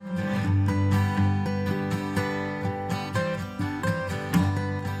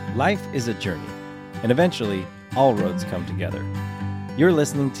Life is a journey, and eventually, all roads come together. You're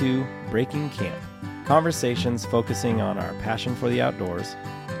listening to Breaking Camp, conversations focusing on our passion for the outdoors,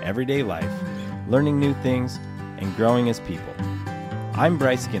 everyday life, learning new things, and growing as people. I'm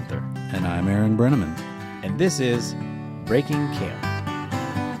Bryce Ginther. And I'm Aaron Brenneman. And this is Breaking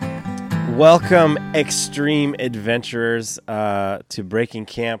Camp. Welcome, extreme adventurers, to Breaking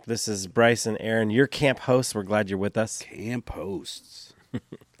Camp. This is Bryce and Aaron, your camp hosts. We're glad you're with us. Camp hosts.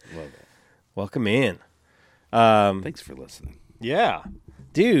 Love it. Welcome in. Thanks for listening. Yeah.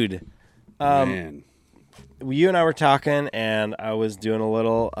 Dude. Man. You and I were talking, and I was doing a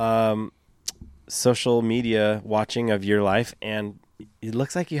little social media watching of your life, and it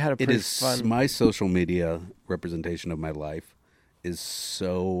looks like you had a pretty fun... My social media representation of my life is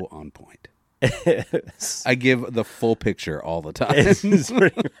so on point. I give the full picture all the time.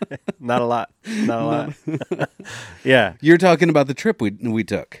 Not a lot. Yeah. You're talking about the trip we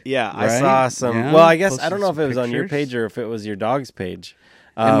took. Yeah, right? I saw some... Yeah, well, I guess, I posted don't know if it was on your pictures. page or if it was your dog's page.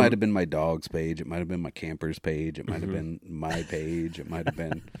 It might have been my dog's page. It might have been my camper's page. It might have been my page. It might have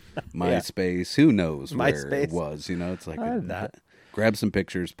been MySpace. Who knows where MySpace. it was? You know, it's like I had that. grab some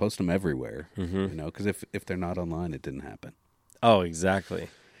pictures, post them everywhere. You know, because if they're not online, it didn't happen. Oh, exactly.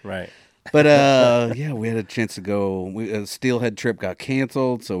 Right. But yeah, we had a chance to go. Steelhead trip got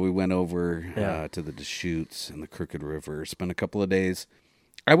canceled, so we went over to the Deschutes and the Crooked River. Spent a couple of days.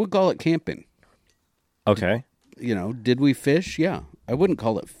 I would call it camping. Okay. You know, did we fish? Yeah. I wouldn't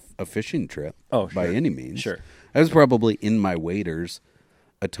call it a fishing trip by any means. Sure. I was probably in my waders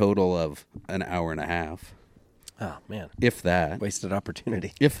a total of an hour and a half, Oh, man. if that. Wasted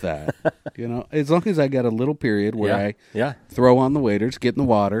opportunity. If that. You know, as long as I got a little period where Yeah. I throw on the waders, get in the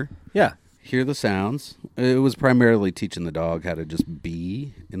water, Yeah. hear the sounds. It was primarily teaching the dog how to just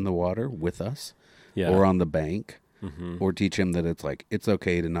be in the water with us or on the bank. Or teach him that it's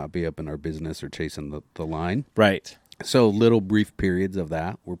okay to not be up in our business or chasing the line. Right. So little brief periods of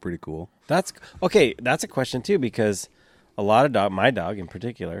that were pretty cool. That's okay. That's a question too, because a lot of my dog in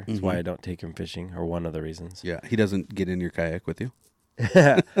particular, is why I don't take him fishing, or one of the reasons. Yeah, he doesn't get in your kayak with you.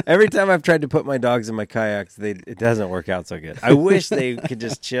 Every time I've tried to put my dogs in my kayaks, it doesn't work out so good. I wish they could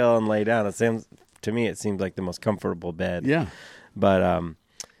just chill and lay down. To me, it seems like the most comfortable bed. Yeah, but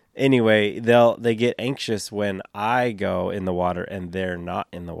anyway, they get anxious when I go in the water and they're not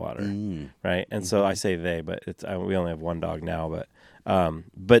in the water, right? And so I say they, but we only have one dog now.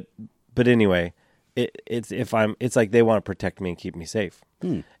 But anyway, it's like they want to protect me and keep me safe,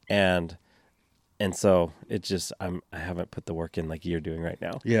 and so it just I haven't put the work in like you're doing right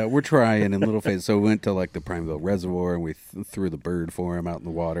now. Yeah, we're trying in little phases. So we went to like the Primeville Reservoir and we threw the bird for him out in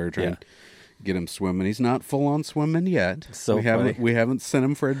the water, trying to get him swimming. He's not full on swimming yet. So we haven't sent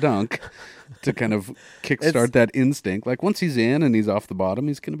him for a dunk to kind of kickstart that instinct. Like once he's in and he's off the bottom,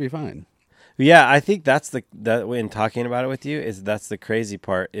 he's going to be fine. Yeah, I think that's in talking about it with you that's the crazy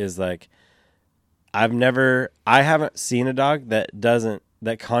part is like I haven't seen a dog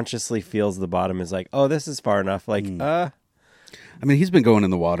that consciously feels the bottom is like, oh, this is far enough. Like, I mean, he's been going in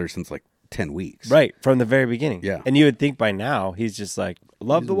the water since like 10 weeks. Right, from the very beginning. Yeah. And you would think by now he's just like,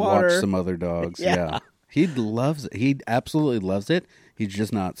 love the water. Watch some other dogs. Yeah. He loves it. He absolutely loves it. He's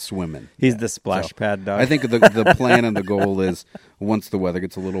just not swimming. He's the splash pad dog. I think the plan and the goal is once the weather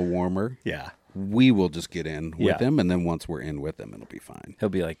gets a little warmer, we will just get in with him, and then once we're in with him, it'll be fine. He'll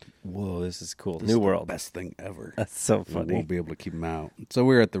be like, whoa, this is cool. This New is world. The best thing ever. That's so funny. We won't be able to keep him out. So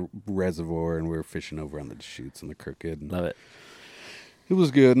we were at the reservoir, and we were fishing over on the Deschutes and the Crooked. And love it. it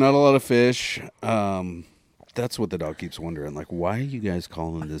was good. Not a lot of fish. That's what the dog keeps wondering. Like, why are you guys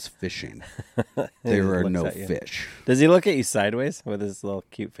calling this fishing? There are no fish. Does he look at you sideways with his little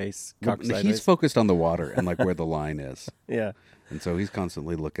cute face? He's focused on the water and like where the line is. Yeah. And so he's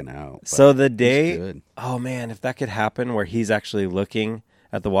constantly looking out. So the day, oh man, if that could happen where he's actually looking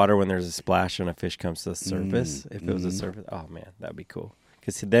at the water when there's a splash and a fish comes to the surface, if it was a surface, oh man, that'd be cool.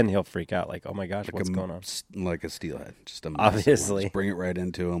 Because then he'll freak out like, oh my gosh, what's going on? Like a steelhead. Just a obviously. Just bring it right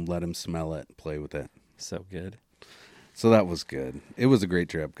into him, let him smell it, play with it. So good. So that was good. It was a great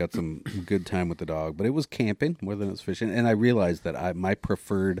trip. Got some good time with the dog, but it was camping more than it was fishing. And I realized that my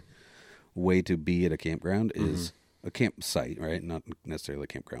preferred way to be at a campground is a campsite, right? Not necessarily a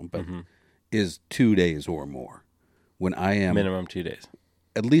campground, but is 2 days or more. When I am minimum 2 days,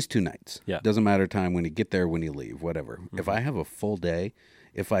 at least 2 nights. Yeah, doesn't matter time when you get there, when you leave, whatever. If I have a full day,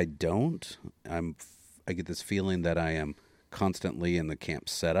 if I don't, I get this feeling that I am constantly in the camp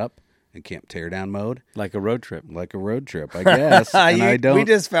setup and camp teardown mode, like a road trip, I guess. And we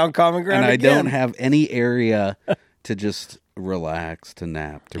just found common ground. And I again. don't have any area to just relax, to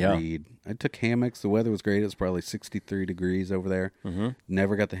nap, to Yeah. read. I took hammocks. The weather was great. It was probably 63 degrees over there. Mm-hmm.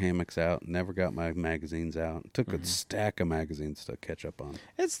 Never got the hammocks out. Never got my magazines out. Took Mm-hmm. a stack of magazines to catch up on.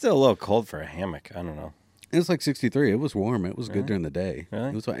 It's still a little cold for a hammock. I don't know. It was like 63. It was warm. It was good during the day. Really?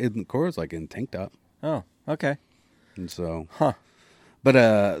 It was in Cora was like in tank top. Oh, okay. And so, Huh. but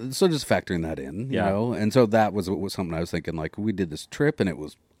so just factoring that in, you Yeah. know, and so that was something I was thinking. Like we did this trip and it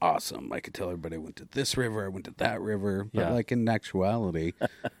was awesome. I could tell everybody I went to this river, I went to that river, but Yeah. like in actuality,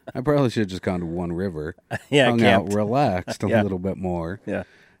 I probably should have just gone to one river, Yeah, hung camped. out, relaxed a Yeah. little bit more, Yeah.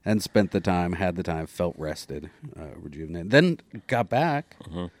 and spent the time, had the time, felt rested, rejuvenated. Then got back,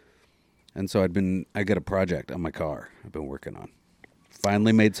 Mm-hmm. and so I got a project on my car I've been working on.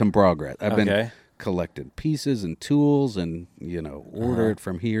 Finally made some progress. I've been Okay. collected pieces and tools and, you know, ordered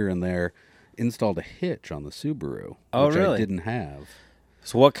from here and there. Installed a hitch on the Subaru, Oh, which really? I didn't have.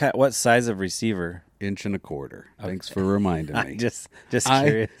 So what size of receiver? 1.25 inches. Thanks for reminding me. Just I-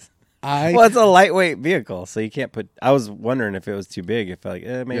 curious. I Well, it's a lightweight vehicle, so you can't put. I was wondering if it was too big. If like,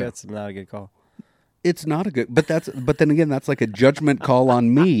 maybe Yeah. that's not a good call. it's not a good, but then again, that's like a judgment call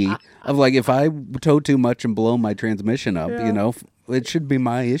on me of like, if I tow too much and blow my transmission up, Yeah. you know, it should be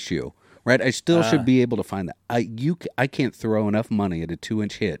my issue, right? I still should be able to find that. I can't throw enough money at a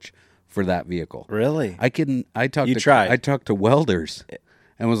 2-inch hitch for that vehicle. Really? I You tried. I talked to welders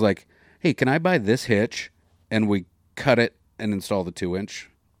and was like, hey, can I buy this hitch? And we cut it and install the 2-inch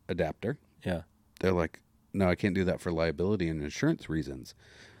adapter. Yeah. They're like, no, I can't do that for liability and insurance reasons.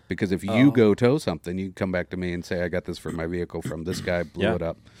 Because if you go tow something, you come back to me and say, I got this for my vehicle from this guy, blew Yeah. it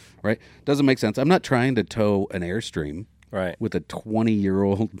up. Right? Doesn't make sense. I'm not trying to tow an Airstream Right. with a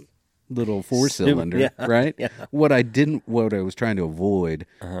 20-year-old little 4-cylinder, Yeah. right? Yeah. What I was trying to avoid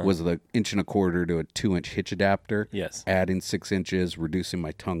was the 1.25 to a 2-inch hitch adapter. Yes. Adding 6 inches, reducing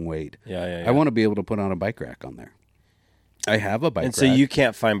my tongue weight. Yeah. I want to be able to put on a bike rack on there. I have a bike And rack. so you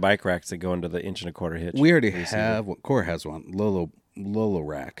can't find bike racks that go into the 1.25 hitch. We already receiver. have, Core has one, Lolo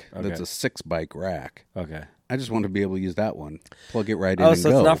rack. Okay. That's a 6-bike rack. Okay. I just want to be able to use that one. Plug it right in Oh, and so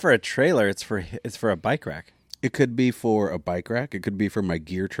go. it's not for a trailer. It's for a bike rack. It could be for a bike rack. It could be for my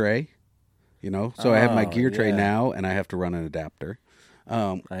gear tray. You know, so I have my Oh, gear tray yeah. now, and I have to run an adapter,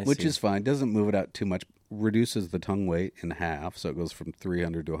 which see. is fine. Doesn't move it out too much. Reduces the tongue weight in half, so it goes from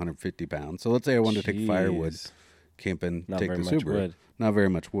 300 to 150 pounds. So let's say I wanted to take firewood, Jeez. camping, Not take very the much Subaru. wood. Not very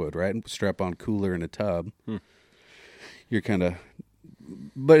much wood, right? And strap on cooler in a tub. You're kind of.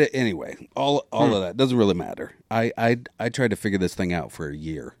 But anyway, all of that doesn't really matter. I tried to figure this thing out for a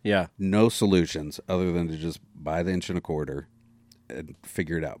year. Yeah. No solutions other than to just buy the 1.25 and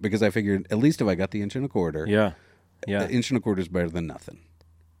figure it out. Because I figured at least if I got the 1.25, Yeah. Yeah. the 1.25 is better than nothing,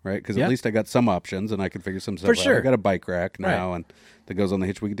 right? Because Yeah. at least I got some options and I could figure some stuff out. sure. I got a bike rack now Right. and that goes on the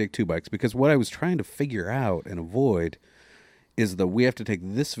hitch. We can take 2 bikes. Because what I was trying to figure out and avoid is that we have to take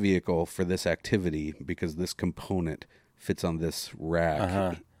this vehicle for this activity because this component fits on this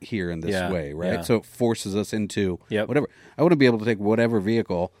rack here in this Yeah, way, right? yeah. So it forces us into Yep. whatever. I want to be able to take whatever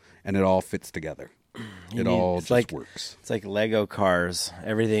vehicle and it all fits together. It all it's just like- works. It's like Lego cars.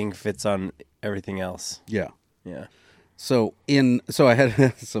 Everything fits on everything else. Yeah. Yeah. So I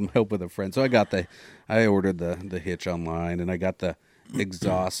had some help with a friend. So I ordered the hitch online and I got the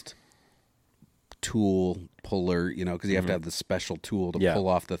exhaust tool puller, you know, because you have to have the special tool to Yeah. pull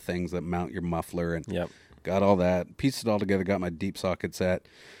off the things that mount your muffler and Yep. got all that, pieced it all together, got my deep socket set,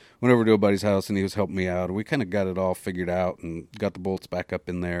 went over to a buddy's house and he was helping me out. We kind of got it all figured out and got the bolts back up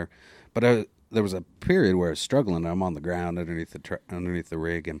in there. But there was a period where I was struggling. I'm on the ground underneath the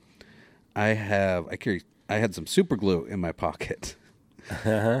rig and I had some super glue in my pocket.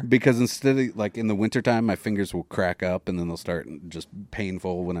 Because instead of like in the wintertime, my fingers will crack up and then they'll start just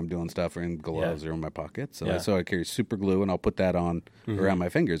painful when I'm doing stuff or in gloves or in my pocket. So, Yeah. so I carry super glue and I'll put that on around my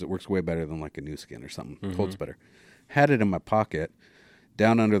fingers. It works way better than like a new skin or something. Holds better. Had it in my pocket,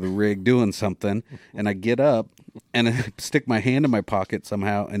 down under the rig doing something, and I get up and I stick my hand in my pocket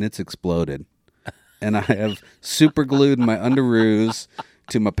somehow and it's exploded. And I have super glued my underoos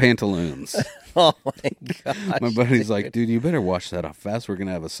to my pantaloons. Oh my gosh. My buddy's like, dude, you better wash that off fast. We're going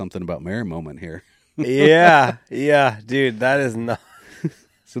to have a something about Mary moment here. Yeah. Yeah, dude, that is not.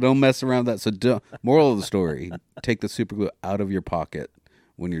 So don't mess around with that. So moral of the story, take the super glue out of your pocket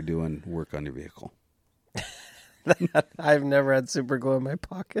when you're doing work on your vehicle. I've never had super glue in my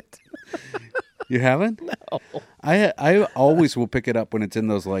pocket. You haven't? No. I always will pick it up when it's in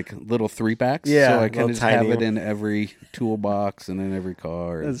those like little 3-packs. Yeah, So I kind little of just have tiny- it in every toolbox and in every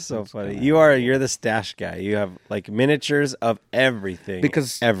car. That's so funny. kinda- You're the stash guy. You have like miniatures of everything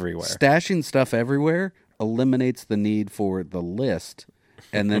Because everywhere. stashing stuff everywhere eliminates the need for the list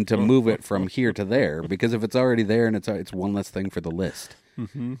and then to move it from here to there, because if it's already there and it's one less thing for the list.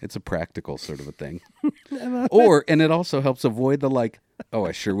 Mm-hmm. It's a practical sort of a thing. And it also helps avoid the like, oh,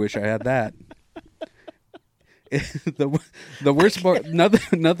 I sure wish I had that. The worst part,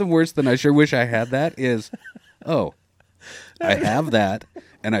 nothing worse than I sure wish I had that is, oh, I have that,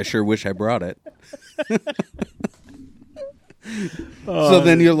 and I sure wish I brought it. So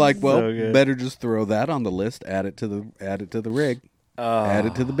then you're like, well, so better just throw that on the list, add it to the rig, add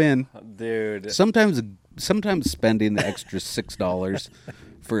it to the bin. Dude. Sometimes spending the extra $6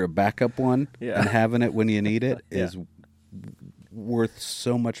 for a backup one and having it when you need it is worth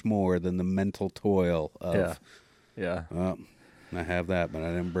so much more than the mental toil of I have that, but I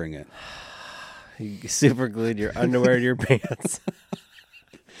didn't bring it. You super glued your underwear to your pants.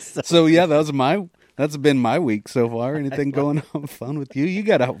 So yeah, that's been my week so far. Anything going on fun with you? You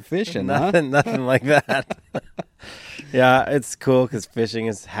got out fishing, nothing like that. Yeah, it's cool because fishing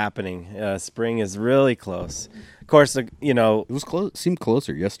is happening. Spring is really close. Of course, it was close. Seemed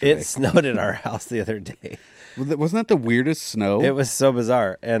closer yesterday. It snowed at our house the other day. Wasn't that the weirdest snow? It was so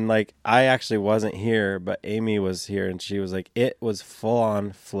bizarre. And like, I actually wasn't here, but Amy was here, and she was like, it was full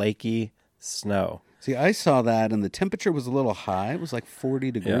on flaky snow. See, I saw that, and the temperature was a little high. It was like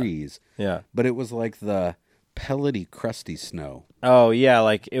 40 degrees. Yeah. But it was like the pellety, crusty snow. Oh, yeah.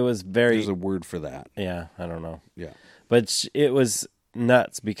 Like, it was very... There's a word for that. Yeah, I don't know. Yeah. But it was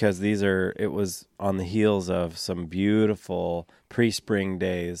nuts because it was on the heels of some beautiful pre-spring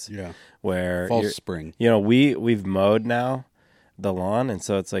days. Yeah. Where... False spring. We've mowed now, the lawn, and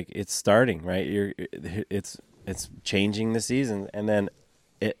so it's like, it's starting, right? It's changing the season, and then...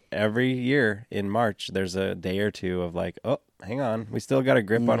 every year in March, there's a day or two of like, oh, hang on, we still got a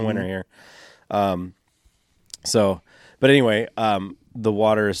grip on winter here. But anyway, the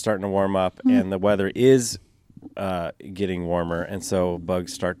water is starting to warm up, and the weather is getting warmer, and so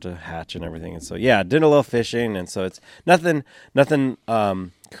bugs start to hatch and everything. And so, yeah, did a little fishing, and so it's nothing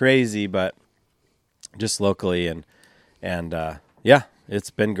crazy, but just locally, and yeah, it's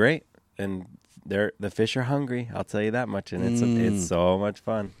been great, and the fish are hungry. I'll tell you that much, and it's so much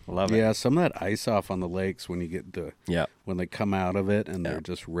fun. Love it. Yeah, some of that ice off on the lakes when you get when they come out of it and they're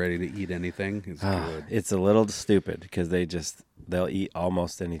just ready to eat anything. It's good. It's a little stupid because they'll eat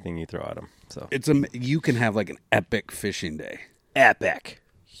almost anything you throw at them. So you can have like an epic fishing day. Epic,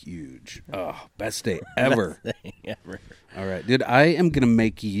 huge. Oh, best day ever. Best day ever. All right, dude. I am gonna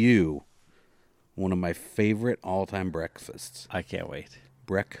make you one of my favorite all-time breakfasts. I can't wait.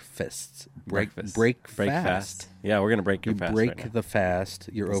 Breakfasts. Break fast. Yeah, we're gonna break your fast. Break right now. the fast.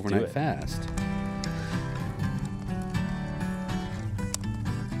 Your Let's overnight fast.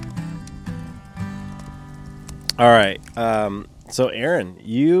 All right. So Aaron,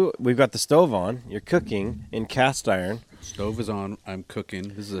 we've got the stove on. You're cooking in cast iron. Stove is on. I'm cooking.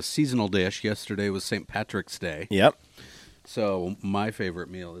 This is a seasonal dish. Yesterday was St. Patrick's Day. Yep. So my favorite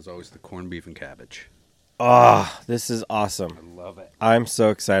meal is always the corned beef and cabbage. Oh, this is awesome. I love it. I'm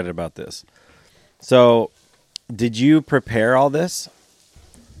so excited about this. So, did you prepare all this?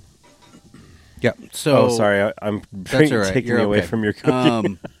 Yeah. So, sorry, I'm taking you away from your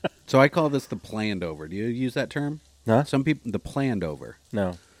cooking. So I call this the planned over. Do you use that term? Huh? Some people, the planned over.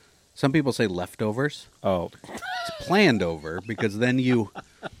 No. Some people say leftovers. Oh. It's planned over because then you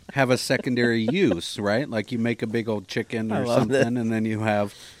have a secondary use, right? Like you make a big old chicken or something, and then you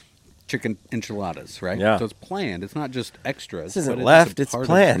have chicken enchiladas, right? Yeah. So it's planned. It's not just extras. This isn't left, it's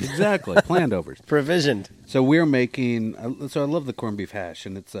planned. Exactly. Planned overs. Provisioned. So we're making, so I love the corned beef hash,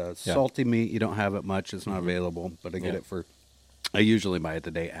 and it's a salty meat. You don't have it much. It's not available, but I get it I usually buy it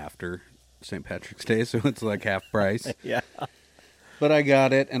the day after St. Patrick's Day, so it's like half price. Yeah. But I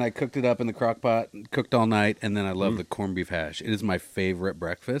got it, and I cooked it up in the crock pot, cooked all night, and then I love the corned beef hash. It is my favorite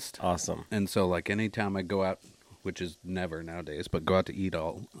breakfast. Awesome. And so, like, anytime I go out, which is never nowadays, but go out to eat,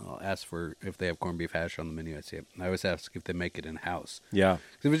 I'll ask for if they have corned beef hash on the menu. I see it. I always ask if they make it in-house. Yeah.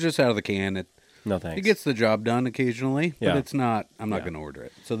 If it's just out of the can, no thanks. It gets the job done occasionally, but Yeah. it's not, I'm not going to order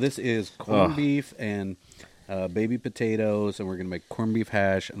it. So this is corned beef and baby potatoes, and we're going to make corned beef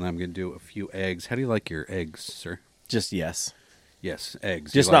hash, and I'm going to do a few eggs. How do you like your eggs, sir? Just yes. Yes,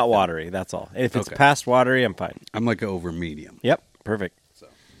 eggs. Just not watery, that's all. If it's past watery, I'm fine. I'm like an over medium. Yep, perfect.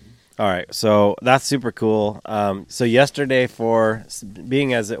 All right, so that's super cool. So yesterday, for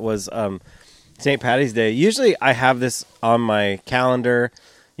being as it was St. Patty's Day, usually I have this on my calendar.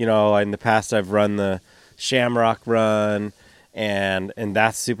 You know, in the past I've run the Shamrock Run, and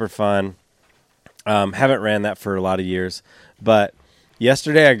that's super fun. Haven't ran that for a lot of years, but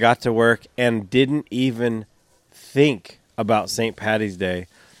yesterday I got to work and didn't even think about St. Patty's Day,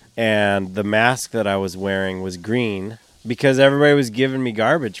 and the mask that I was wearing was green because everybody was giving me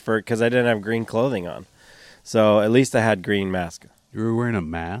garbage because I didn't have green clothing on. So at least I had green mask. You were wearing a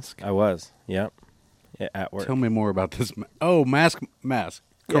mask? I was. Yep. Yeah, at work. Tell me more about this. Mask.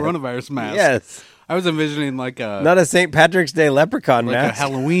 Coronavirus mask. Yes. I was envisioning like a Not a St. Patrick's Day leprechaun like mask. a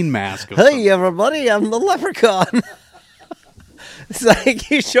Halloween mask. Of Hey, something. everybody, I'm the leprechaun. It's like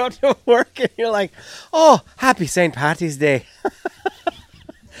you show up to work and you're like, oh, happy St. Patty's Day.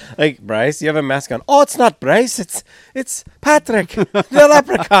 Like, Bryce, you have a mask on. Oh, it's not Bryce. It's Patrick, the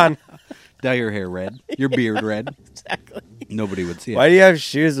leprechaun. Dye your hair red. Your beard red. Exactly. Nobody would see it. Why do you have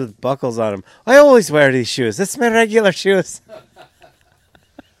shoes with buckles on them? I always wear these shoes. It's my regular shoes.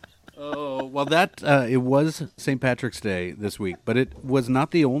 Oh, well, that it was St. Patrick's Day this week, but it was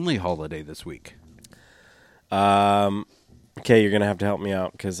not the only holiday this week. Okay, you're going to have to help me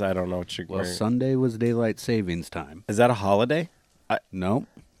out because I don't know what you're Well, wearing. Sunday was daylight savings time. Is that a holiday? No,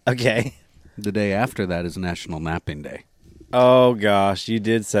 Okay. the day after that is National Napping Day. Oh, gosh. You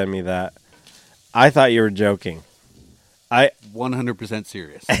did send me that. I thought you were joking. 100%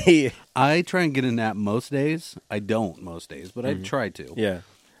 serious. Yeah. I try and get a nap most days. I don't most days, but I try to.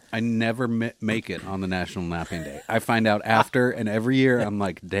 I never make it on the National Napping Day. I find out after, and every year I'm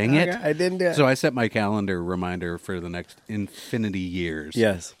like, dang it. I didn't do it. So I set my calendar reminder for the next infinity years.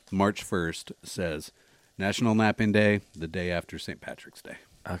 Yes. March 1st says National Napping Day, the day after St. Patrick's Day.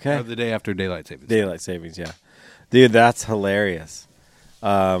 Okay. Or the day after Daylight Savings. Daylight savings, yeah. Dude, that's hilarious.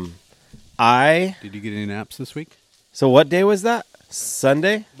 Did you get any naps this week? So what day was that?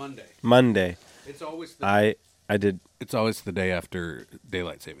 Sunday? Monday. It's always I did. It's always the day after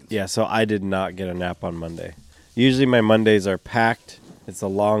Daylight Savings. Yeah, so I did not get a nap on Monday. Usually my Mondays are packed. It's a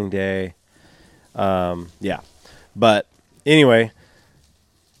long day. Yeah. But anyway,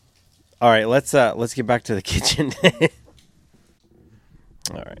 all right, let's get back to the kitchen.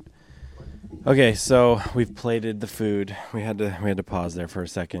 All right. Okay, so we've plated the food. We had to pause there for a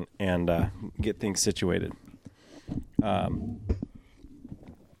second and get things situated. I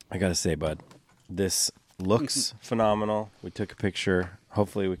got to say, bud, this looks phenomenal. We took a picture.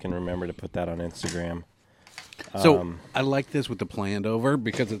 Hopefully we can remember to put that on Instagram. So I like this with the planned over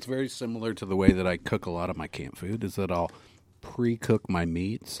because it's very similar to the way that I cook a lot of my camp food. Is that I'll pre-cook my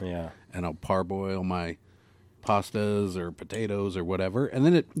meats, Yeah. and I'll parboil my pastas or potatoes or whatever, and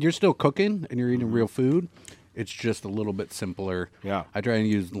then you're still cooking and you're eating real food. It's just a little bit simpler. Yeah. I try and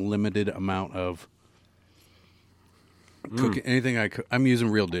use limited amount of cooking. Anything I'm using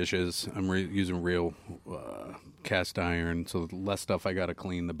real dishes. I'm using real cast iron, so the less stuff I got to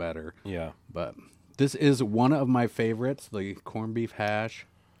clean, the better. Yeah. But this is one of my favorites, the corned beef hash.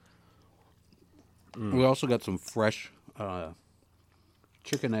 We also got some fresh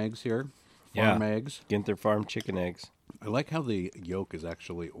chicken eggs here, farm eggs. Ginther Farm chicken eggs. I like how the yolk is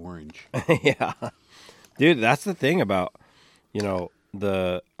actually orange. Yeah. Dude, that's the thing about, or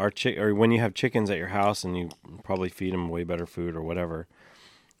when you have chickens at your house and you probably feed them way better food or whatever,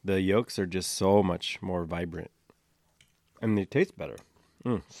 the yolks are just so much more vibrant. And they taste better.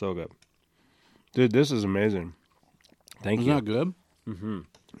 So good. Dude, this is amazing. Thank Isn't you. that good? Mm-hmm.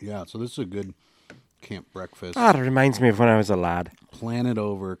 Yeah, so this is a good camp breakfast. It reminds me of when I was a lad. Plan it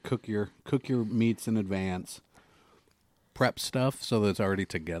over. Cook your meats in advance. Prep stuff so that it's already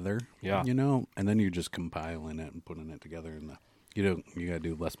together. Yeah. And then you're just compiling it and putting it together you got to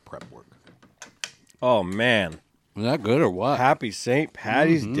do less prep work. Oh, man. Is that good or what? Happy St.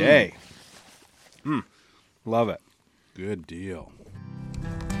 Patty's Day. Love it. Good deal.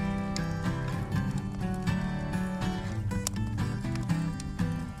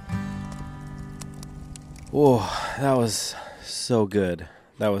 Oh, that was so good.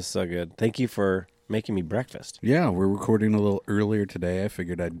 That was so good. Thank you for making me breakfast. Yeah, we're recording a little earlier today. I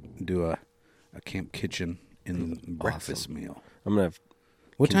figured I'd do a camp kitchen in breakfast meal. I'm going to...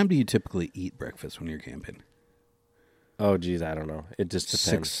 What time do you typically eat breakfast when you're camping? Oh, geez, I don't know. It just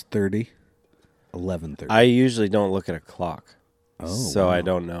depends. 6:30, 11:30. I usually don't look at a clock. Oh, so wow. I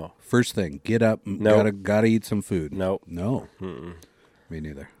don't know. First thing, get up. Nope. Gotta eat some food. Nope. No. Me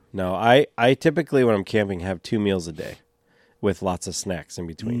neither. No, I typically, when I'm camping, have 2 meals a day with lots of snacks in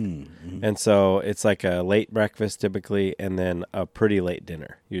between. And so it's like a late breakfast typically and then a pretty late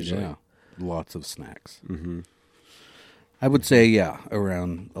dinner usually. Yeah, lots of snacks. I would say,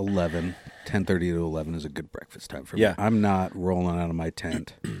 around 11, 10:30 to 11 is a good breakfast time for me. Yeah. I'm not rolling out of my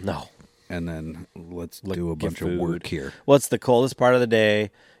tent. No. And then let's do a bunch of work here. Well, it's the coldest part of the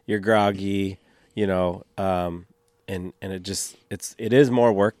day. You're groggy, and it is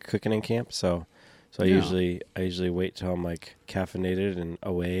more work cooking in camp. So I usually wait till I'm like caffeinated and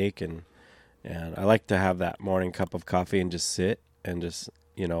awake, and I like to have that morning cup of coffee and just sit and just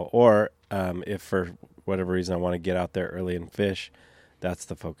or if for whatever reason I want to get out there early and fish, that's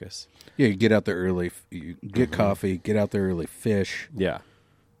the focus. Yeah, you get out there early, you get coffee, get out there early, fish, Yeah.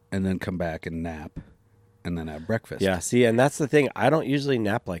 and then come back and nap, and then have breakfast. Yeah, see, and that's the thing. I don't usually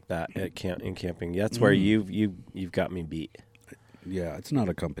nap like that in camping. That's where you've got me beat. Yeah, it's not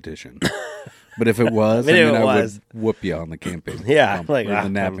a competition. But if it was, I mean, I was. would whoop you on the camping. Yeah, or the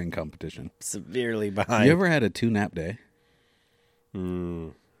napping competition. Severely behind. You ever had a 2-nap day?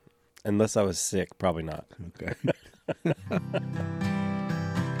 Unless I was sick, probably not. Okay.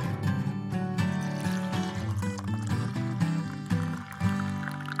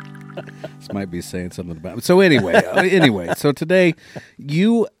 This might be saying something about it. So anyway, so today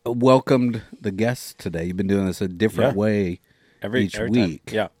you welcomed the guests today. You've been doing this a different way every week.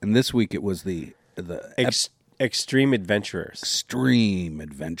 time. Yeah. And this week it was the Extreme Adventurers. Extreme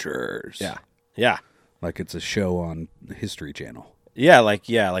Adventurers. Yeah. Yeah. Like it's a show on the History Channel. Yeah, like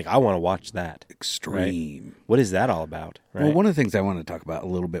I want to watch that. Extreme. Right? What is that all about? Right? Well, one of the things I want to talk about a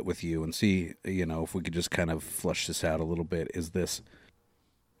little bit with you and see, if we could just kind of flush this out a little bit is this.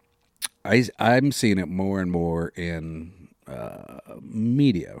 I'm seeing it more and more in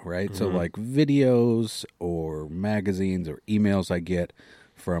media, right? Mm-hmm. So like videos or magazines or emails I get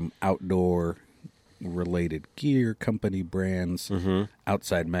from outdoor related gear company brands,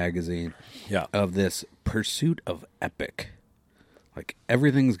 Outside Magazine, of this pursuit of epic. Like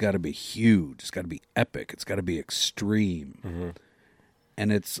everything's got to be huge. It's got to be epic. It's got to be extreme.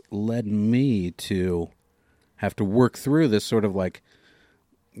 And it's led me to have to work through this sort of like,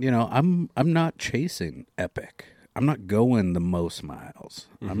 I'm not chasing epic. I'm not going the most miles.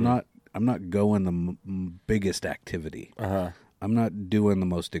 I'm not going the biggest activity. I'm not doing the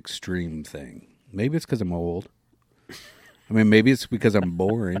most extreme thing. Maybe it's because I'm old. I mean, maybe it's because I'm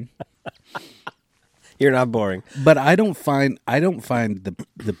boring. You're not boring. But I don't find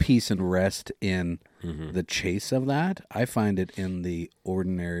the peace and rest in the chase of that. I find it in the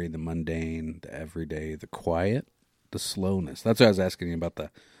ordinary, the mundane, the everyday, the quiet, the slowness. That's what I was asking you about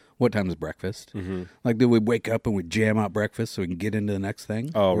what time is breakfast? Like, do we wake up and we jam out breakfast so we can get into the next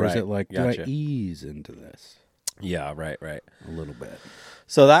thing? Oh, or right. is it like, Gotcha. do I ease into this? Yeah, right. A little bit.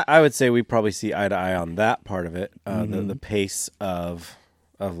 So that I would say we probably see eye to eye on that part of it, the pace of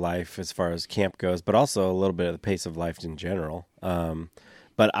life as far as camp goes, but also a little bit of the pace of life in general.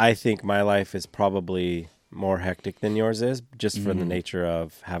 But I think my life is probably more hectic than yours is, just from the nature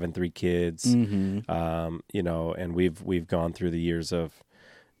of having 3 kids, and we've gone through the years of,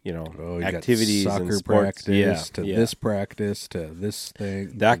 activities got soccer and sports. Practice to this practice to this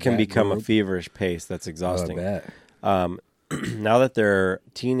thing. That can become a feverish pace. That's exhausting. Oh, I bet. Now that they're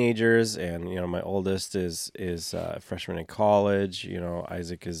teenagers, and my oldest is a freshman in college.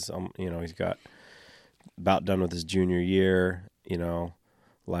 Isaac is he's got about done with his junior year.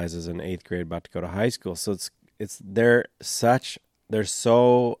 Liza's in 8th grade, about to go to high school. So they're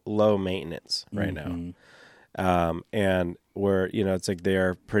so low maintenance right now, and where it's like they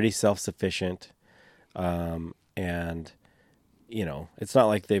are pretty self-sufficient, and it's not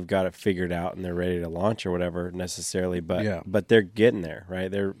like they've got it figured out and they're ready to launch or whatever necessarily, but they're getting there,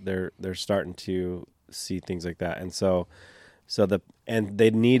 right? They're starting to see things like that, and so they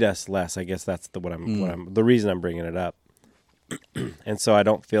need us less. I guess that's the reason I'm bringing it up. And so I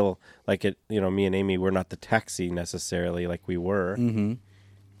don't feel like it. Me and Amy, we're not the taxi necessarily like we were.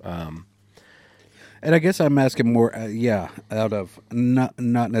 And I guess I'm asking more, out of not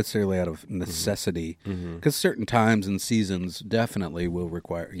necessarily out of necessity, because certain times and seasons definitely will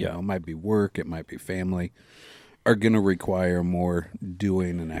require. It might be work, it might be family, are going to require more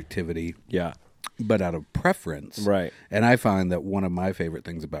doing an activity. Yeah, but out of preference, right? And I find that one of my favorite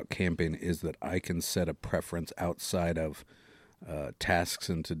things about camping is that I can set a preference outside of tasks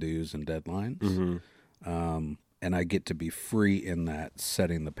and to-dos and deadlines. And I get to be free in that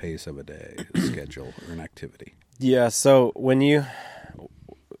setting the pace of a day, a schedule, or an activity. Yeah. So when you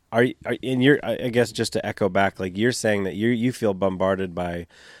are I guess just to echo back, like you're saying that you feel bombarded by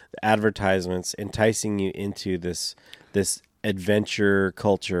advertisements enticing you into this adventure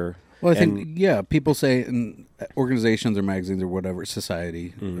culture. Well, I think, people say in organizations or magazines or whatever,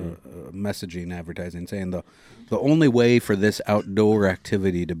 society, messaging, advertising, saying the only way for this outdoor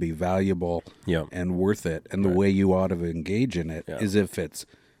activity to be valuable and worth it, and the way you ought to engage in it is if it's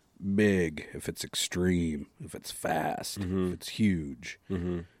big, if it's extreme, if it's fast, if it's huge,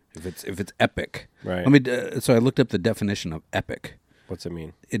 if it's epic. Right. I mean, so I looked up the definition of epic. What's it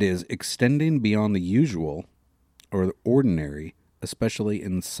mean? It is extending beyond the usual or the ordinary, especially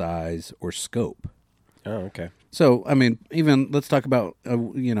in size or scope. Oh, okay. So, I mean, even let's talk about,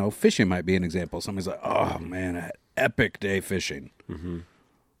 fishing might be an example. Somebody's like, oh, man, an epic day fishing.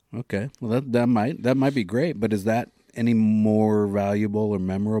 Okay. Well, that might be great, but is that any more valuable or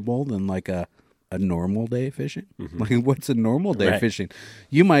memorable than like a normal day fishing? Like, what's a normal day fishing?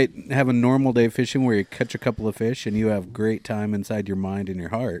 You might have a normal day fishing where you catch a couple of fish and you have great time inside your mind and your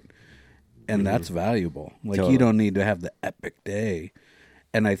heart, and that's valuable. Like, you don't need to have the epic day.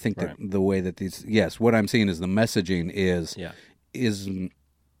 And I think that the way that what I'm seeing is the messaging is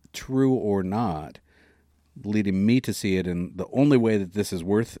true or not, leading me to see it. And the only way that this is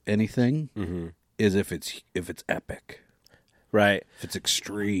worth anything is if it's epic, right? If it's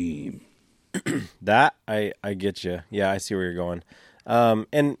extreme. That I get you. Yeah, I see where you're going,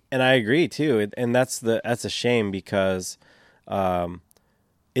 and I agree too. And that's a shame because,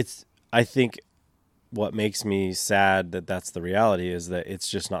 it's, I think, what makes me sad that that's the reality is that it's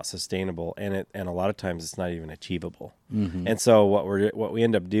just not sustainable, and a lot of times it's not even achievable. And so what we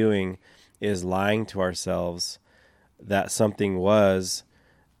end up doing is lying to ourselves that something was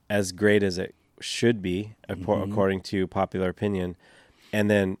as great as it should be according to popular opinion,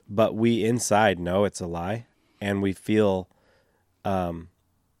 but we inside know it's a lie, and we feel kind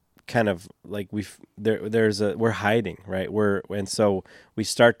of like we're hiding, right? And so we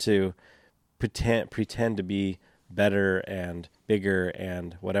start to pretend to be better and bigger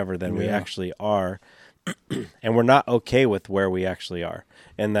and whatever than we actually are. And we're not okay with where we actually are.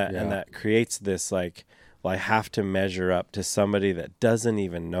 And that creates this like, well, I have to measure up to somebody that doesn't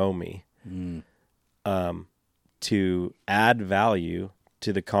even know me, to add value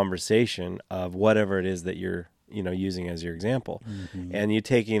to the conversation of whatever it is that you're, using as your example. And you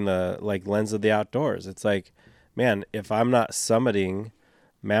taking the like lens of the outdoors. It's like, man, if I'm not summiting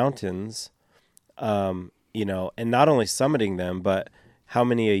mountains, and not only summiting them, but how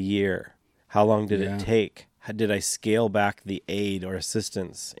many a year? How long did it take? How did I scale back the aid or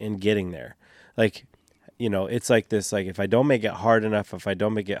assistance in getting there? Like, it's like this, like if I don't make it hard enough, if I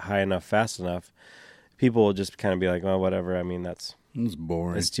don't make it high enough, fast enough, people will just kind of be like, well, whatever. I mean, it's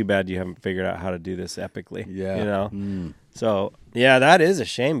boring. It's too bad you haven't figured out how to do this epically. Yeah. So yeah, that is a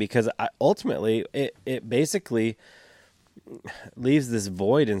shame because ultimately it basically leaves this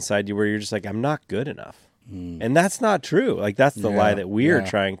void inside you where you're just like, I'm not good enough. And that's not true. Like that's the lie that we're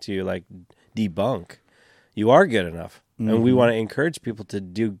trying to like debunk. You are good enough. And we want to encourage people to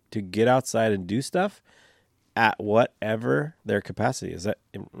get outside and do stuff at whatever their capacity is. That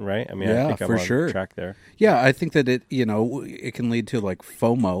right? I mean, I think I'm for on sure. track there. Yeah, I think that it can lead to like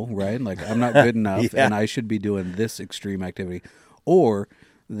FOMO, right? Like I'm not good enough and I should be doing this extreme activity. Or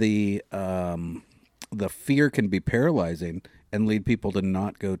the fear can be paralyzing and lead people to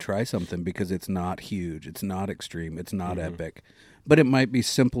not go try something because it's not huge, it's not extreme, it's not epic, but it might be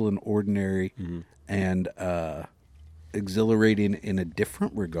simple and ordinary and exhilarating in a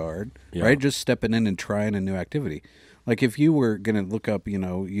different regard, right? Just stepping in and trying a new activity. Like if you were going to look up, you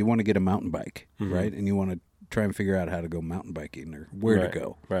want to get a mountain bike, right? And you want to try and figure out how to go mountain biking or where to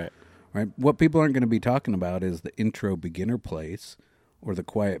go. Right. What people aren't going to be talking about is the intro beginner place or the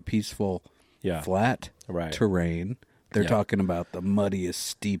quiet, peaceful, flat terrain. They're talking about the muddiest,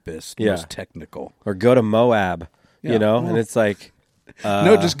 steepest, most technical. Or go to Moab, and it's like...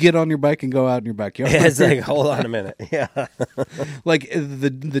 no, just get on your bike and go out in your backyard. It's like, hold on a minute. Yeah. Like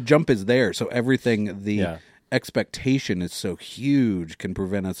the jump is there. So everything, the expectation is so huge can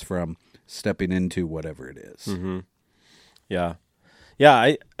prevent us from stepping into whatever it is. Yeah.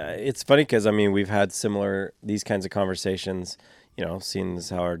 Yeah. It's funny because, I mean, we've had these kinds of conversations, seeing as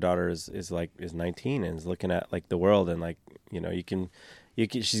how our daughter is 19 and is looking at like the world and like,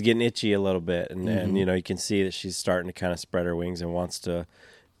 she's getting itchy a little bit and you can see that she's starting to kind of spread her wings and wants to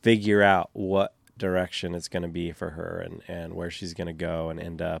figure out what direction it's going to be for her and where she's going to go and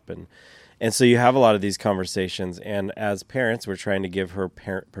end up. And so you have a lot of these conversations, and as parents, we're trying to give her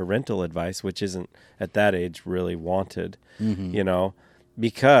parental advice, which isn't at that age really wanted,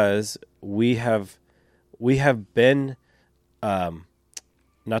 because we have been,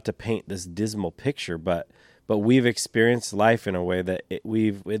 not to paint this dismal picture, but we've experienced life in a way that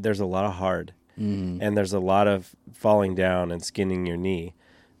there's a lot of hard, and there's a lot of falling down and skinning your knee,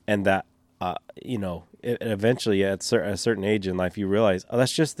 and that eventually at a certain age in life you realize, oh,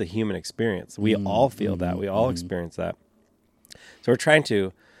 that's just the human experience. We all feel that. We all experience that. So we're trying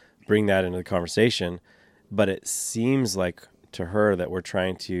to bring that into the conversation, but it seems like to her that we're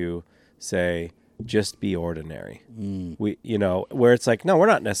trying to say, just be ordinary. We, where it's like, no, we're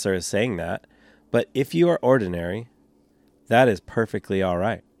not necessarily saying that. But if you are ordinary, that is perfectly all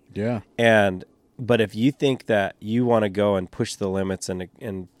right. Yeah. But if you think that you want to go and push the limits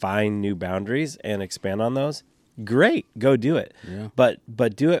and find new boundaries and expand on those, great, go do it. Yeah.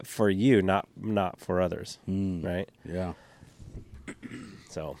 But do it for you, not for others. Right? Yeah.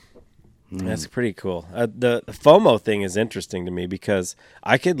 So that's pretty cool. The FOMO thing is interesting to me because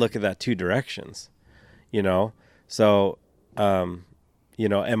I could look at that two directions, you know? So, you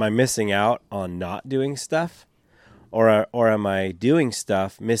know, am I missing out on not doing stuff? Or am I doing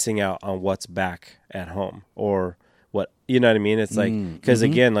stuff, missing out on what's back at home? Or what, you know what I mean? It's like, because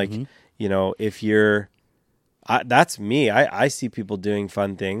again, like, you know, if you're, that's me. I see people doing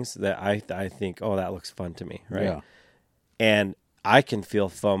fun things that I think, oh, that looks fun to me, right? Yeah. And I can feel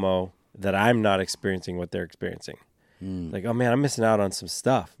FOMO that I'm not experiencing what they're experiencing. Like, oh man, I'm missing out on some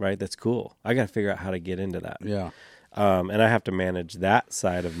stuff, right? That's cool. I got to figure out how to get into that. Yeah. And I have to manage that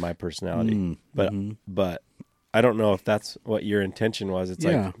side of my personality. But I don't know if that's what your intention was. It's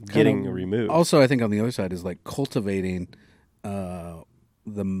like getting removed. Also, I think on the other side is like cultivating the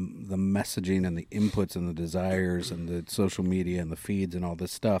messaging and the inputs and the desires and the social media and the feeds and all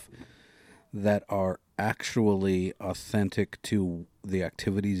this stuff that are actually authentic to the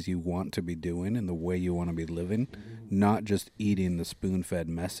activities you want to be doing and the way you want to be living, not just eating the spoon-fed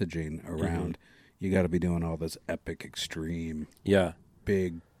messaging around you got to be doing all this epic, extreme,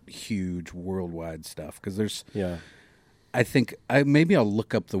 big, huge, worldwide stuff. Because there's, I think maybe I'll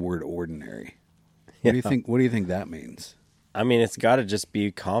look up the word ordinary. What do you think? What do you think that means? I mean, it's got to just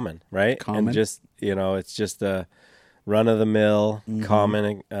be common, right? Common, and just it's just a run of the mill,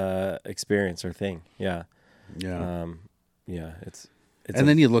 common experience or thing. Yeah. It's and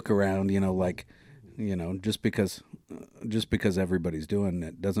then you look around, like, just because everybody's doing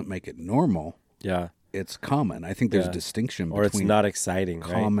it doesn't make it normal. Yeah. It's common. I think there's a distinction between it's not exciting,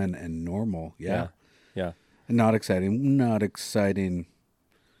 common right? and normal. Yeah. Yeah. Not exciting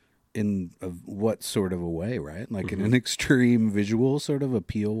in what sort of a way, right? Like in an extreme visual sort of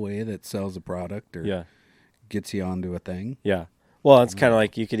appeal way that sells a product or gets you onto a thing. Yeah. Well, it's kind of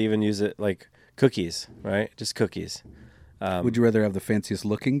like you could even use it like cookies, right? Just cookies. Would you rather have the fanciest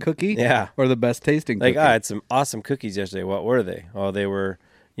looking cookie? Yeah. Or the best tasting cookie? Like, I had some awesome cookies yesterday. What were they? Oh, they were,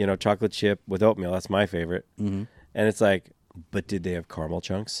 chocolate chip with oatmeal. That's my favorite. And it's like, but did they have caramel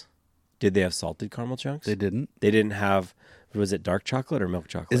chunks? Did they have salted caramel chunks? They didn't. They didn't have, was it dark chocolate or milk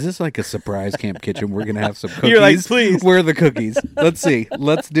chocolate? Is this like a surprise camp kitchen? We're going to have some cookies. You're like, please. Where are the cookies? Let's see.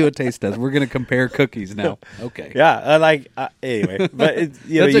 Let's do a taste test. We're going to compare cookies now. Okay. Yeah. Anyway, but it's,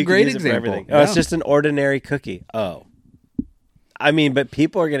 that's a great example. It it's just an ordinary cookie. Oh. I mean, but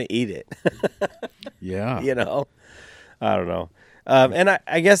people are going to eat it. Yeah. I don't know. And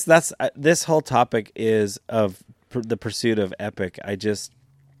I guess that's this whole topic is of the pursuit of epic. I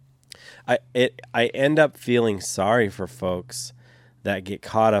end up feeling sorry for folks that get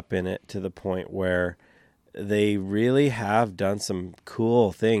caught up in it to the point where they really have done some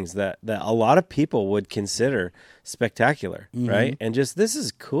cool things that a lot of people would consider spectacular, right? And just, this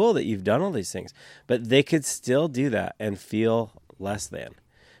is cool that you've done all these things, but they could still do that and feel less than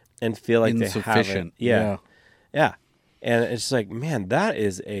and feel like insufficient. They haven't. Yeah. And it's like, man, that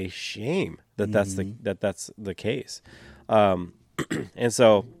is a shame that's the case. And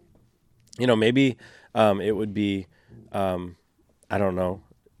so, maybe it would be, I don't know,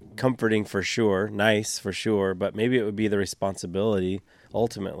 comforting for sure, nice for sure, but maybe it would be the responsibility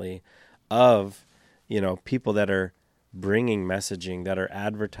ultimately of, people that are bringing messaging, that are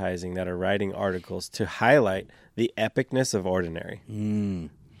advertising, that are writing articles to highlight the epicness of ordinary.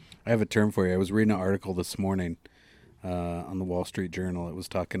 I have a term for you. I was reading an article this morning on the Wall Street Journal. It was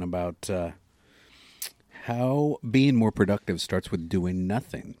talking about how being more productive starts with doing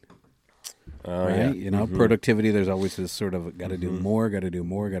nothing. Right? Yeah. Productivity, there's always this sort of got to do more, got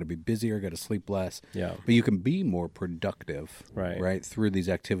to be busier, got to sleep less. Yeah. But you can be more productive, right, through these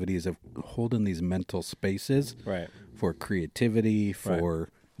activities of holding these mental spaces, right, for creativity, for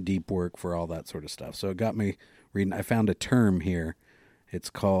deep work, for all that sort of stuff. So it got me reading. I found a term here.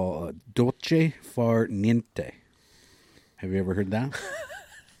 It's called dolce far niente. Have you ever heard that?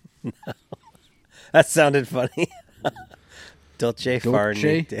 No. That sounded funny. Dolce far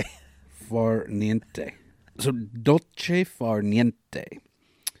niente. Far niente. So dolce far niente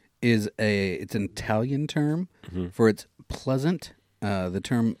is it's an Italian term for it's pleasant.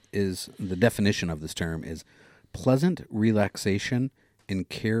 The definition of this term is pleasant relaxation and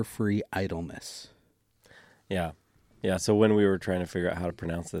carefree idleness. Yeah. Yeah, so when we were trying to figure out how to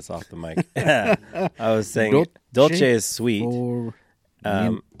pronounce this off the mic, I was saying dolce is sweet,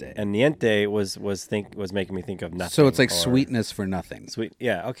 and niente was making me think of nothing. So it's like sweetness for nothing. Sweet,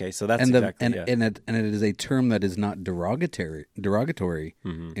 yeah. Okay, so that's and exactly it is a term that is not derogatory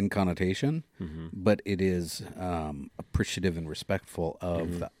in connotation, but it is appreciative and respectful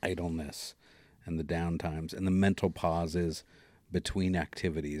of the idleness and the downtimes and the mental pauses between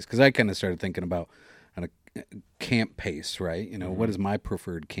activities. Because I kind of started thinking about on a camp pace, right? You know, what is my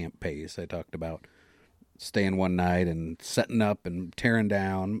preferred camp pace? I talked about staying one night and setting up and tearing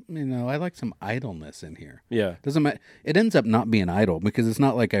down. You know, I like some idleness in here. Yeah. Doesn't matter. It ends up not being idle because it's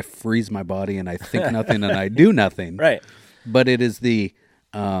not like I freeze my body and I think nothing and I do nothing. Right. But it is the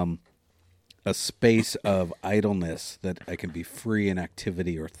a space of idleness that I can be free in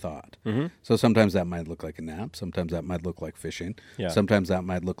activity or thought. Mm-hmm. So sometimes that might look like a nap. Sometimes that might look like fishing. Yeah. Sometimes that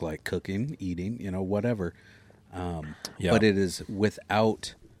might look like cooking, eating, you know, whatever. But it is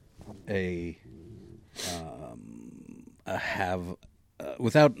without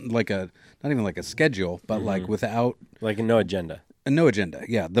without like not even like a schedule, but like without like no agenda. No agenda.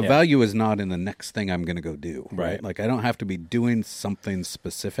 Yeah. The value is not in the next thing I'm going to go do. Right. Like I don't have to be doing something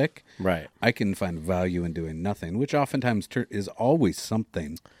specific. Right. I can find value in doing nothing, which oftentimes is always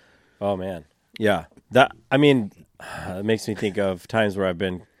something. Oh man. Yeah. It makes me think of times where I've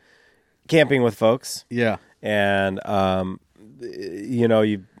been camping with folks. Yeah. And,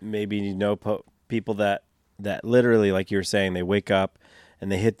 you people that literally, like you were saying, they wake up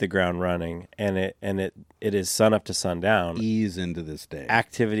and they hit the ground running, and it is sun up to sundown. Ease into this day.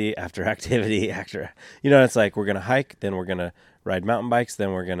 Activity after activity after, it's like we're going to hike, then we're going to ride mountain bikes,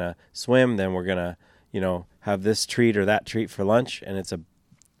 then we're going to swim, then we're going to, have this treat or that treat for lunch, and it's a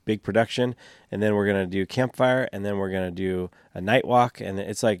big production, and then we're going to do campfire, and then we're going to do a night walk, and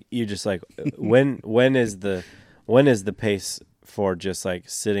it's like, you're just like, when is the pace for just like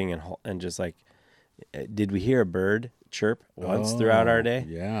sitting and just like, did we hear a bird chirp once throughout our day?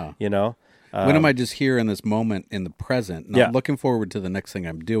 Yeah. When am I just here in this moment in the present, not looking forward to the next thing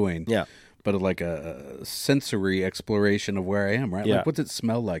I'm doing, but like a sensory exploration of where I am, right? Like, what's it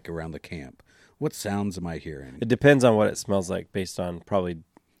smell like around the camp? What sounds am I hearing? It depends on what it smells like based on probably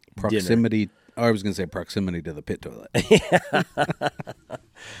proximity. Oh, I was going to say proximity to the pit toilet.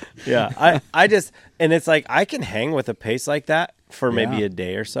 Yeah. I just, and it's like, I can hang with a pace like that for maybe a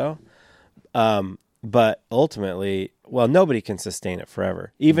day or so. But ultimately, nobody can sustain it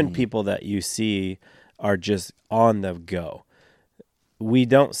forever. Even people that you see are just on the go. We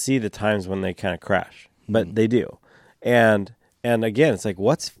don't see the times when they kind of crash, but they do. And again, it's like,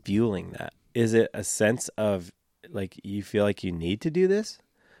 what's fueling that? Is it a sense of like, you feel like you need to do this?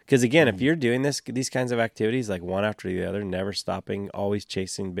 Because again, if you're doing these kinds of activities, like one after the other, never stopping, always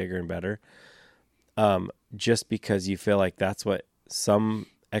chasing bigger and better, just because you feel like that's what some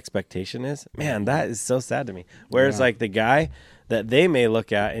expectation is, man, that is so sad to me. Whereas like the guy that they may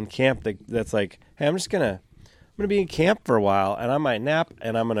look at in camp that's like, hey, I'm gonna be in camp for a while, and I might nap,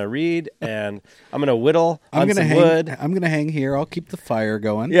 and I'm gonna read, and I'm gonna whittle on some wood. I'm gonna hang here. I'll keep the fire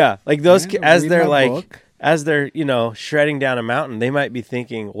going. Yeah, like those as they're shredding down a mountain, they might be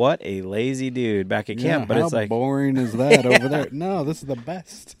thinking, what a lazy dude back at camp. But it's like, boring is that over there? No, this is the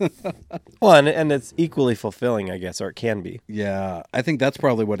best. Well, and it's equally fulfilling, I guess, or it can be. Yeah, I think that's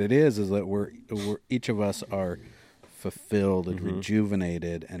probably what it is that we're each of us are fulfilled and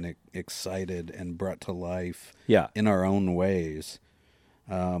rejuvenated and excited and brought to life in our own ways.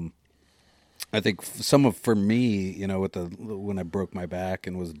 I think for me, when I broke my back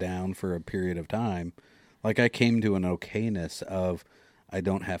and was down for a period of time, like I came to an okayness of I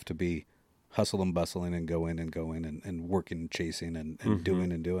don't have to be hustle and bustling and going and working and chasing and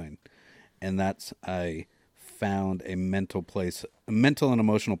doing. And I found a mental and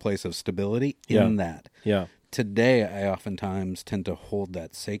emotional place of stability in that. Yeah. Today, I oftentimes tend to hold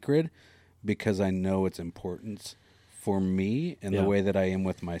that sacred because I know its importance for me and the way that I am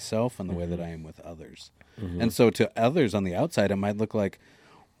with myself and the way that I am with others. And so to others on the outside, it might look like,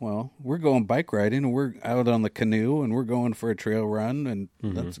 well, we're going bike riding and we're out on the canoe and we're going for a trail run and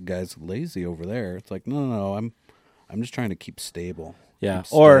that guy's lazy over there. It's like, no, I'm just trying to keep stable. Yeah.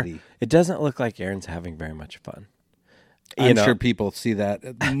 Or it doesn't look like Aaron's having very much fun. I'm sure people see that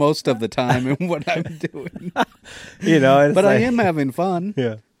most of the time in what I'm doing. But like, I am having fun.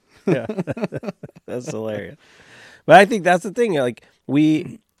 Yeah. Yeah. That's hilarious. But I think that's the thing. Like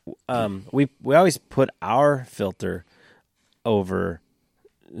we always put our filter over,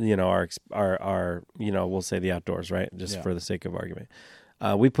 our we'll say the outdoors, right? Just for the sake of argument.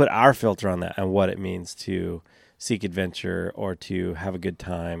 We put our filter on that and what it means to seek adventure or to have a good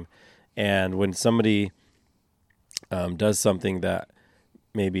time. And when somebody does something that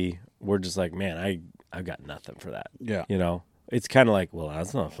maybe we're just like, man, I've got nothing for that. Yeah. It's kind of like, well,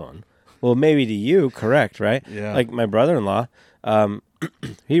 that's not fun. Well, maybe to you, correct, right? Yeah. Like my brother-in-law,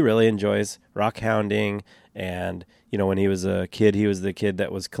 he really enjoys rock hounding, and when he was a kid, he was the kid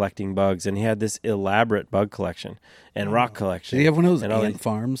that was collecting bugs, and he had this elaborate bug collection and rock collection. Did he have one of those ant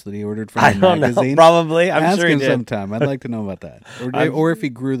farms that he ordered from the magazine? Know, probably. I'm Ask sure he him did. sometime. I'd like to know about that. Or if he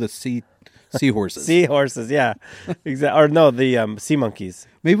grew the sea Seahorses. Seahorses, yeah. Exactly. Or no, the sea monkeys.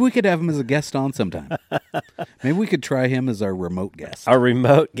 Maybe we could have him as a guest on sometime. Maybe we could try him as our remote guest. Our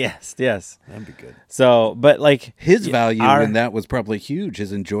remote guest, yes. That'd be good. So, but like His value in that was probably huge,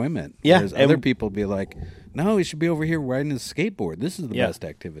 his enjoyment. Yeah, Whereas other people be like, no, he should be over here riding his skateboard. This is the best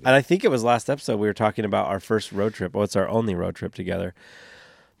activity. And I think it was last episode we were talking about our first road trip. Well, it's our only road trip together.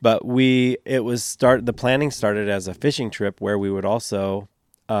 But the planning started as a fishing trip where we would also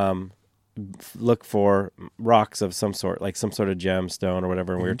look for rocks of some sort, like some sort of gemstone or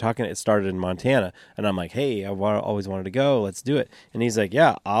whatever. And we were talking, it started in Montana. And I'm like, hey, always wanted to go. Let's do it. And he's like,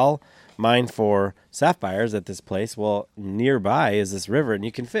 yeah, I'll mine for sapphires at this place. Well, nearby is this river and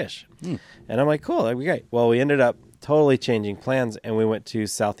you can fish. And I'm like, cool, that'd be great. Well, we ended up totally changing plans and we went to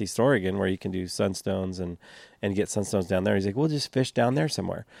Southeast Oregon where you can do sunstones and get sunstones down there. He's like, we'll just fish down there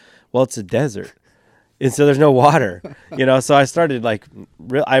somewhere. Well, it's a desert. And so there's no water, so I started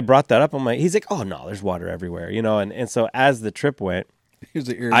I brought that up. He's like, oh no, there's water everywhere, and so as the trip went, here's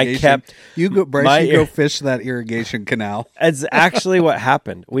the irrigation. Go fish that irrigation canal. It's actually what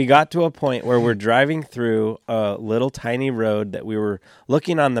happened. We got to a point where we're driving through a little tiny road that we were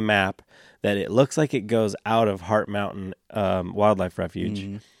looking on the map that it looks like it goes out of Heart Mountain Wildlife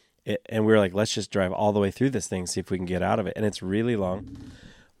Refuge. And we were like, let's just drive all the way through this thing, see if we can get out of it. And it's really long.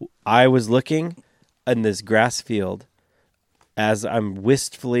 I was looking in this grass field as I'm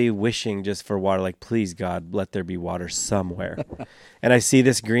wistfully wishing just for water, like, please, God, let there be water somewhere. And I see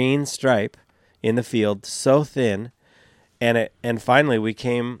this green stripe in the field, so thin. And finally we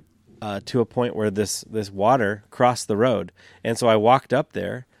came to a point where this water crossed the road. And so I walked up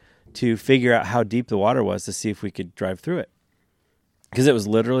there to figure out how deep the water was to see if we could drive through it. Because it was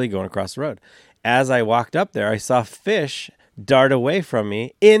literally going across the road. As I walked up there, I saw fish dart away from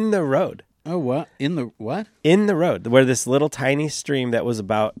me in the road. Oh, what? In the what? In the road, where this little tiny stream that was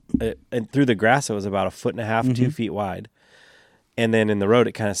about, and through the grass, it was about 1.5 feet, 2 feet wide. And then in the road,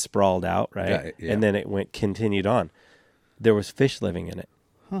 it kind of sprawled out, right? Yeah. And then it continued on. There was fish living in it.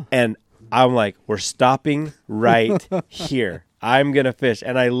 Huh. And I'm like, we're stopping right here. I'm going to fish.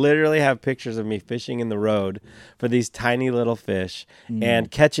 And I literally have pictures of me fishing in the road for these tiny little fish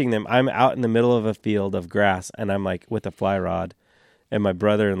and catching them. I'm out in the middle of a field of grass, and I'm like with a fly rod. And my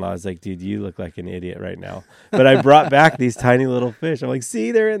brother-in-law is like, dude, you look like an idiot right now. But I brought back these tiny little fish. I'm like,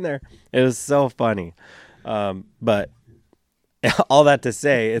 see, they're in there. It was so funny. But all that to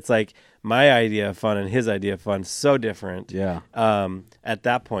say, it's like my idea of fun and his idea of fun, so different. Yeah. At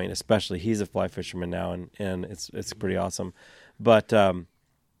that point, especially, he's a fly fisherman now, and it's pretty awesome. But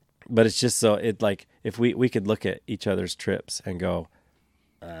it's just so, if we could look at each other's trips and go,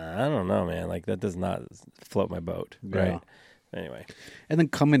 I don't know, man, like that does not float my boat, right? Yeah. Anyway, and then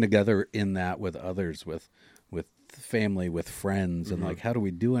coming together in that with others, with family, with friends, and like, how do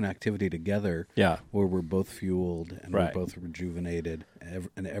we do an activity together? Yeah, where we're both fueled and we're both rejuvenated,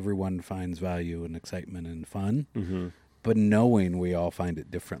 and everyone finds value and excitement and fun, but knowing we all find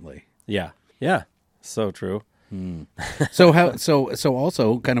it differently. Yeah, so true. So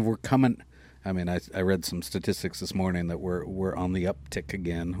also kind of we're coming. I mean, I read some statistics this morning that we're on the uptick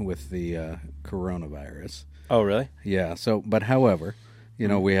again with the coronavirus. Oh, really? Yeah. So, but however,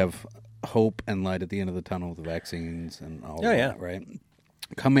 we have hope and light at the end of the tunnel with the vaccines and all that, right?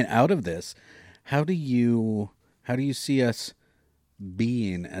 Coming out of this, how do you see us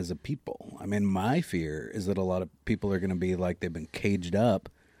being as a people? I mean, my fear is that a lot of people are going to be like they've been caged up,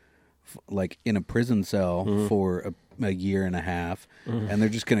 like in a prison cell for a year and a half, and they're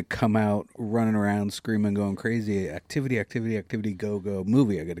just going to come out running around screaming, going crazy, activity, go,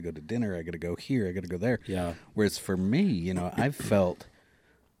 movie, I got to go to dinner, I got to go here, I got to go there. Yeah. Whereas for me, I've felt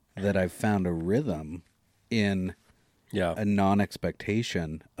that I've found a rhythm in a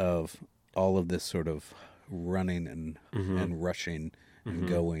non-expectation of all of this sort of running and rushing and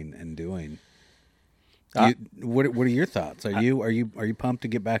going and doing. What are your thoughts? Are you pumped to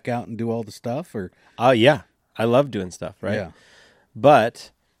get back out and do all the stuff? Or yeah, I love doing stuff, right? Yeah.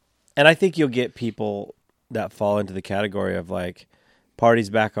 But, and I think you'll get people that fall into the category of like, parties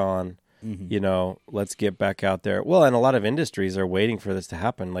back on, let's get back out there. Well, and a lot of industries are waiting for this to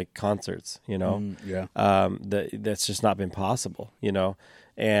happen, like concerts, that's just not been possible,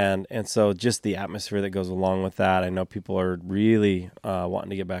 And so just the atmosphere that goes along with that. I know people are really wanting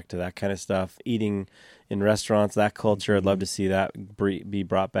to get back to that kind of stuff. Eating in restaurants, that culture, I'd love to see that be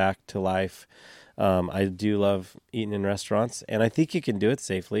brought back to life. I do love eating in restaurants, and I think you can do it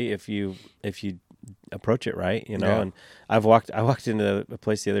safely if you approach it right, And I walked into a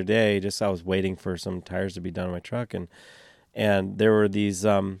place the other day, I was waiting for some tires to be done on my truck, and there were these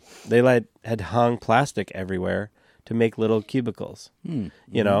they had hung plastic everywhere to make little cubicles,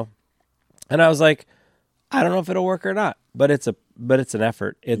 And I was like, I don't know if it'll work or not, but it's an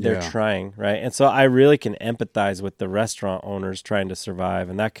effort. They're Yeah. trying, right? And so I really can empathize with the restaurant owners trying to survive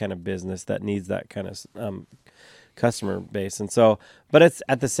and that kind of business that needs that kind of customer base. And so, but it's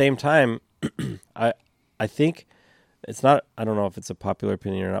at the same time, I think it's not. I don't know if it's a popular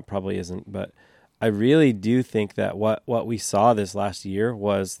opinion or not. Probably isn't, but I really do think that what we saw this last year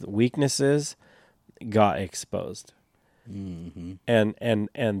was the weaknesses got exposed. Mm-hmm.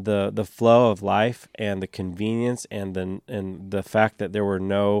 And the flow of life and the convenience and the fact that there were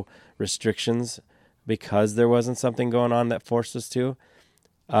no restrictions because there wasn't something going on that forced us to,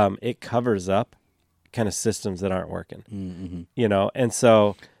 it covers up kind of systems that aren't working, Mm-hmm. And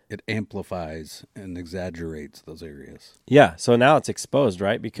so It amplifies and exaggerates those areas. yeah, so now it's exposed,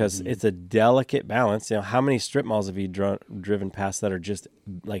 right? Because it's a delicate balance. How many strip malls have you driven past that are just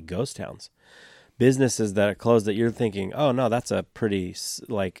like ghost towns? Businesses that are closed that you're thinking, oh no, that's a pretty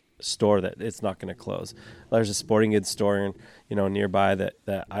store that it's not going to close. There's a sporting goods store, nearby that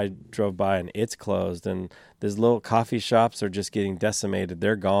I drove by and it's closed, and these little coffee shops are just getting decimated.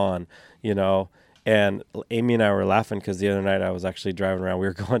 They're gone, And Amy and I were laughing because the other night I was actually driving around. We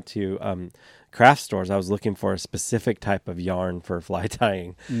were going to craft stores. I was looking for a specific type of yarn for fly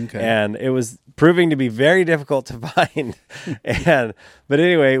tying, and it was proving to be very difficult to find. But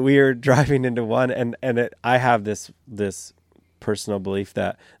anyway, we were driving into one, and I have this personal belief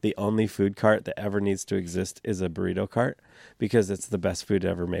that the only food cart that ever needs to exist is a burrito cart because it's the best food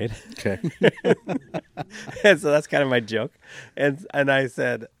ever made. Okay. And so that's kind of my joke. And I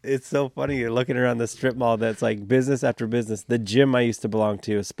said, it's so funny. You're looking around the strip mall that's like business after business. The gym I used to belong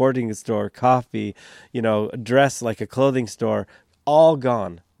to, a sporting store, coffee, a dress, like a clothing store, all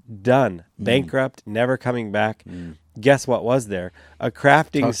gone, done, bankrupt, never coming back. Guess what was there? A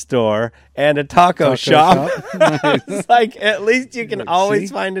crafting store and a taco shop. It's like, at least you can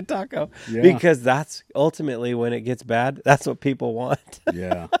always find a taco because that's ultimately when it gets bad. That's what people want.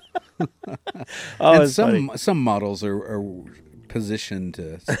 Yeah. Oh, and funny. some models are positioned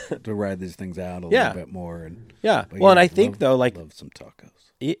to ride these things out a little bit more. And Yeah. but Well, and I think though, like, love some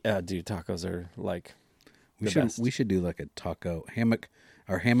tacos. Dude, tacos are like the We best. should do like a taco hammock,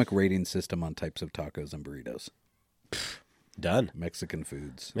 our hammock rating system on types of tacos and burritos. Done. Mexican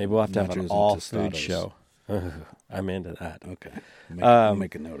foods. Maybe we'll have to have nachos an and all food tostados. show. I'm into that. Okay, I'll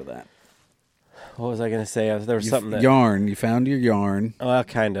make a note of that. What was I going to say? There was something that. Yarn. You found your yarn. Well,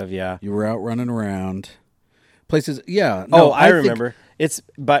 kind of, yeah. You were out running around places. Yeah. Oh, No, I think- remember. It's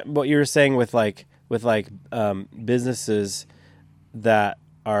but what you were saying with businesses that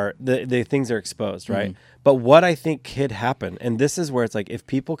are the things are exposed, right? But what I think could happen, and this is where it's like, if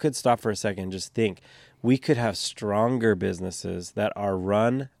people could stop for a second and just think, we could have stronger businesses that are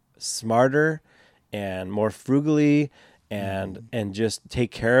run smarter and more frugally and just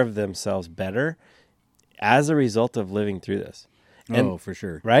take care of themselves better as a result of living through this. And, for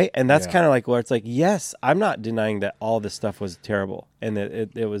sure. right? And that's Yeah. kind of like where it's like, yes, I'm not denying that all this stuff was terrible and that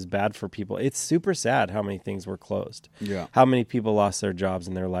it was bad for people. It's super sad how many things were closed. Yeah. How many people lost their jobs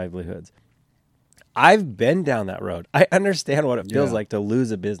and their livelihoods. I've been down that road. I understand what it feels Yeah. like to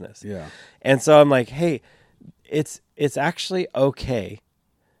lose a business. Yeah. And so I'm like, hey, it's actually okay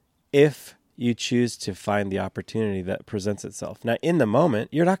if you choose to find the opportunity that presents itself. Now, in the moment,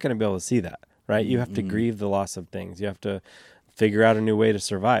 you're not going to be able to see that, right? You have to grieve the loss of things. You have to figure out a new way to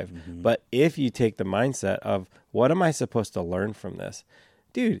survive. But if you take the mindset of, what am I supposed to learn from this?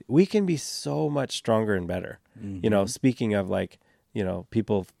 Dude, we can be so much stronger and better. Speaking of like,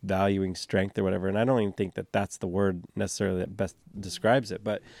 people valuing strength or whatever, and I don't even think that that's the word necessarily that best describes it,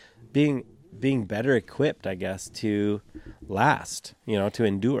 but being better equipped, I guess, to last, to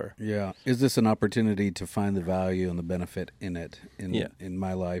endure. Yeah. Is this an opportunity to find the value and the benefit in it, in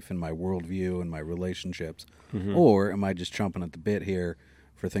my life, in my worldview, in my relationships? Or am I just chomping at the bit here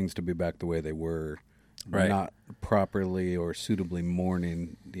for things to be back the way they were, Right. not properly or suitably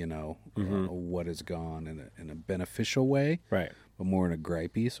mourning, what is gone in a beneficial way, Right. but more in a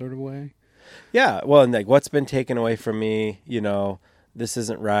gripey sort of way? Yeah. Well, and like, what's been taken away from me, this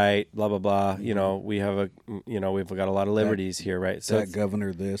isn't right, blah, blah, blah. We have we've got a lot of liberties here, right? So That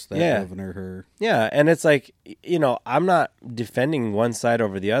governor this, that Yeah. governor her. yeah. And it's like, I'm not defending one side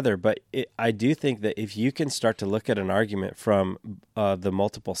over the other, but I do think that if you can start to look at an argument from the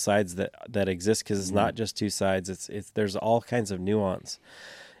multiple sides that exist, because it's not just two sides, it's there's all kinds of nuance.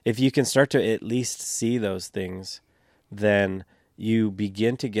 If you can start to at least see those things, then you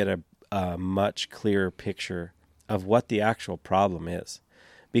begin to get a much clearer picture of what the actual problem is.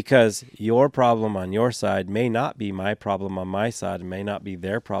 Because your problem on your side may not be my problem on my side, and may not be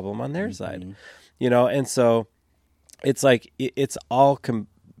their problem on their side. And so it's like it's all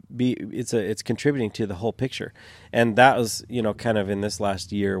it's contributing to the whole picture. And that was, kind of in this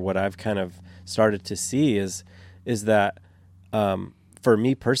last year, what I've kind of started to see is that, for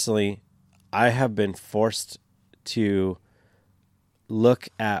me personally, I have been forced to look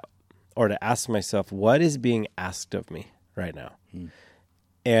at, or to ask myself, what is being asked of me right now?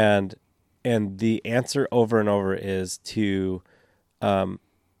 And the answer over and over is to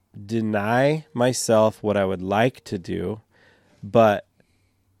deny myself what I would like to do, but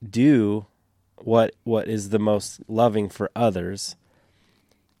do what is the most loving for others,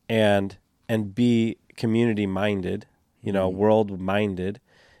 and be community minded, world minded.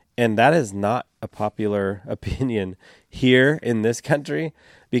 And that is not a popular opinion here in this country,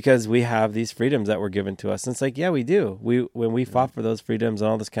 because we have these freedoms that were given to us. And it's like, yeah, we do. When we fought for those freedoms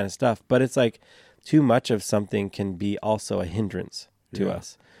and all this kind of stuff, but it's like too much of something can be also a hindrance to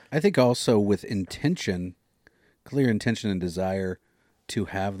us. I think also with intention, clear intention and desire to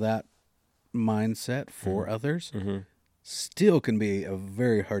have that mindset for others, still can be a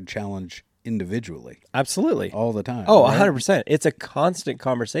very hard challenge individually. Absolutely. All the time. Oh, right? 100%. It's a constant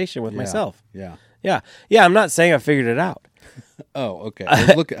conversation with myself. Yeah. Yeah. I'm not saying I figured it out. Oh, okay.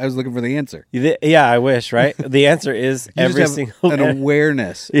 I was looking for the answer. Yeah, I wish, right? The answer is every single an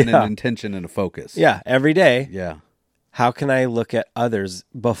awareness and an intention and a focus. Yeah, every day. Yeah. How can I look at others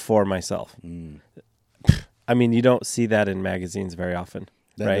before myself? I mean, you don't see that in magazines very often,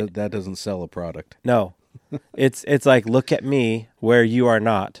 right? That doesn't sell a product. No. It's like, look at me where you are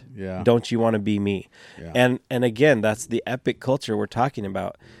not. Yeah. Don't you want to be me? Yeah. And again, that's the epic culture we're talking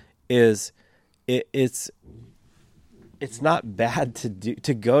about. It's not bad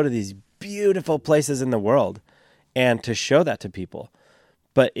to go to these beautiful places in the world and to show that to people.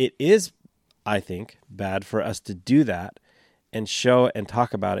 But it is, I think, bad for us to do that and show and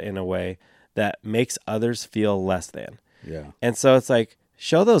talk about it in a way that makes others feel less than. Yeah. And so it's like,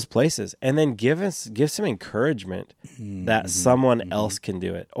 show those places and then give some encouragement that someone else can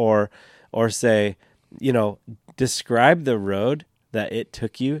do it, or say, describe the road that it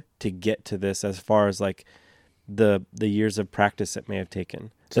took you to get to this, as far as like the years of practice it may have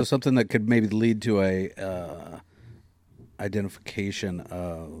taken. So something that could maybe lead to a identification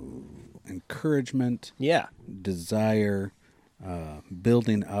of encouragement, desire,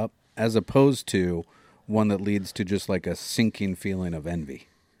 building up, as opposed to one that leads to just like a sinking feeling of envy.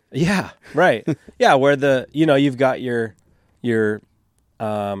 Yeah, right. Yeah, where you've got your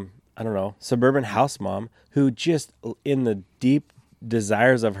suburban house mom who just in the deep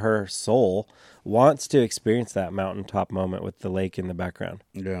desires of her soul wants to experience that mountaintop moment with the lake in the background.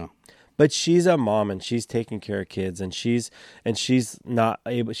 Yeah. But she's a mom and she's taking care of kids, and she's not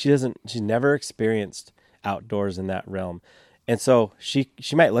able, she's never experienced outdoors in that realm. And so she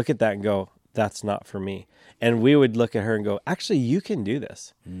might look at that and go, that's not for me. And we would look at her and go, actually, you can do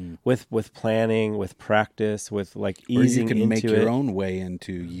this with planning, with practice, with like easing into it. Or you can make your own way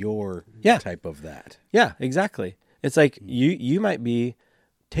into your type of that. Yeah, exactly. It's like you might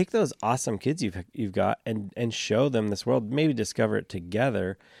take those awesome kids you've got and show them this world, maybe discover it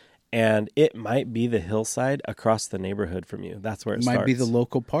together. And it might be the hillside across the neighborhood from you. That's where it starts. Might be the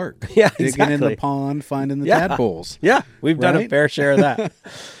local park. Yeah, digging exactly. in the pond, finding the tadpoles. Yeah, we've done a fair share of that.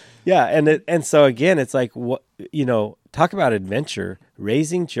 Yeah, and so again, it's like, talk about adventure.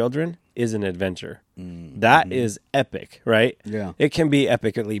 Raising children is an adventure. That is epic, right? Yeah. It can be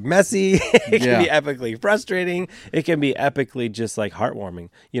epically messy. It can be epically frustrating. It can be epically just like heartwarming.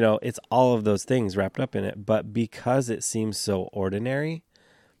 It's all of those things wrapped up in it. But because it seems so ordinary,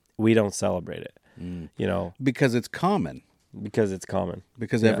 we don't celebrate it. Because it's common. Because it's common.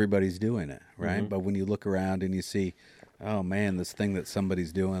 Because everybody's doing it, right? But when you look around and you see, oh man, this thing that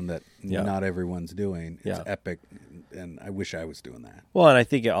somebody's doing that not everyone's doing, it's epic, and I wish I was doing that. Well, and I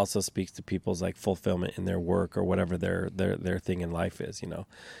think it also speaks to people's like fulfillment in their work or whatever their thing in life is.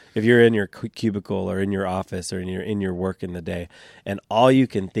 If you're in your cubicle or in your office or in your work in the day, and all you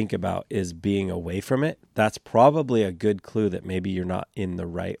can think about is being away from it, that's probably a good clue that maybe you're not in the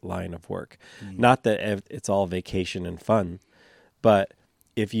right line of work. Not that it's all vacation and fun, but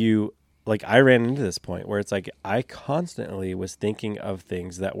if you, like, I ran into this point where it's like I constantly was thinking of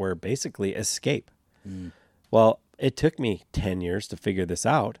things that were basically escape. Well, it took me 10 years to figure this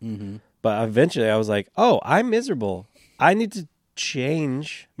out, but eventually I was like, oh, I'm miserable. I need to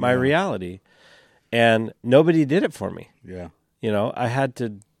change my reality. And nobody did it for me. Yeah. I had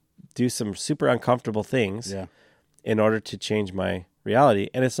to do some super uncomfortable things in order to change my reality.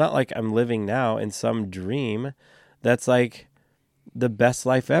 And it's not like I'm living now in some dream that's like the best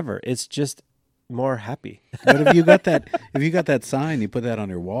life ever. It's just more happy. But if you got that sign, you put that on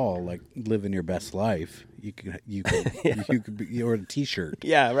your wall, like living your best life. You could be, or a T-shirt.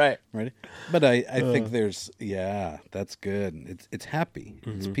 Yeah, right. But I think that's good. It's happy.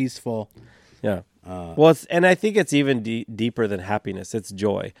 It's peaceful. Yeah. Well, and I think it's even deeper than happiness. It's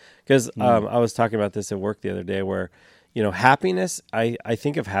joy. Because I was talking about this at work the other day where, happiness, I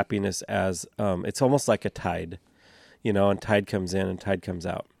think of happiness as it's almost like a tide, and tide comes in and tide comes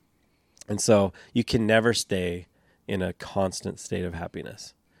out. And so you can never stay in a constant state of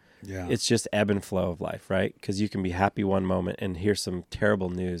happiness. Yeah. It's just ebb and flow of life, right? Because you can be happy one moment and hear some terrible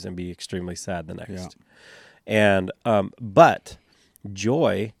news and be extremely sad the next. Yeah. And but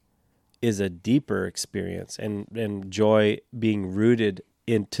joy is a deeper experience, and joy being rooted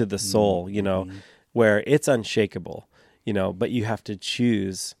into the soul, where it's unshakable, but you have to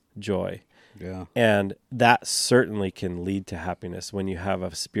choose joy. Yeah. And that certainly can lead to happiness when you have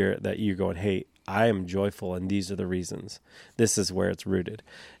a spirit that you're going, hey, I am joyful, and these are the reasons. This is where it's rooted.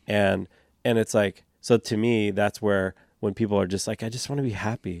 And it's like, so to me, that's where when people are just like, I just want to be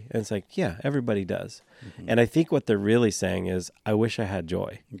happy. And it's like, yeah, everybody does. Mm-hmm. And I think what they're really saying is, I wish I had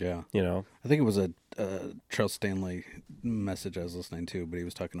joy. Yeah. I think it was a Charles Stanley message I was listening to, but he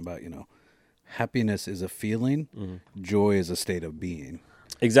was talking about, happiness is a feeling, joy is a state of being.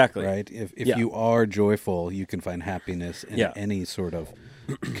 Exactly. Right? If you are joyful, you can find happiness in any sort of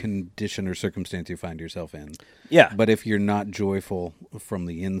condition or circumstance you find yourself in. Yeah. But if you're not joyful from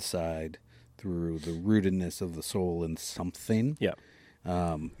the inside through the rootedness of the soul in something,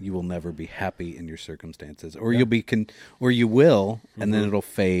 you will never be happy in your circumstances, or you'll be or you will, and then it'll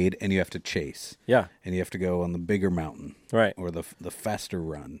fade, and you have to chase. Yeah. And you have to go on the bigger mountain, right? Or the faster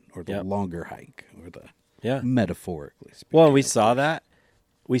run, or the longer hike, or the metaphorically speaking. Well, and we saw that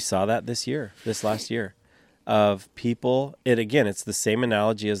this last year, of people. It's the same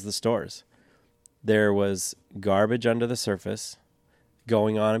analogy as the stores. There was garbage under the surface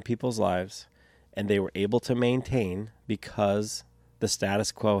going on in people's lives, and they were able to maintain because the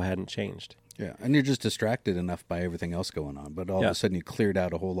status quo hadn't changed. Yeah, and you're just distracted enough by everything else going on, but all of a sudden you cleared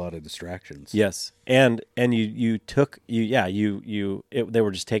out a whole lot of distractions. Yes, and they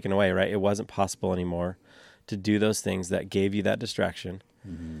were just taken away, right? It wasn't possible anymore to do those things that gave you that distraction,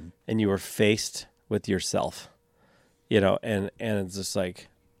 and you were faced with yourself, and it's just like,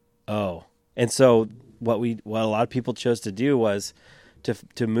 oh. And so what a lot of people chose to do was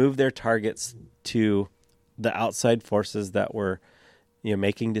to move their targets to the outside forces that were,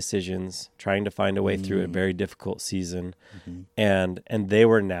 making decisions, trying to find a way through a very difficult season, and they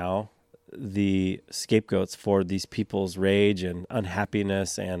were now the scapegoats for these people's rage and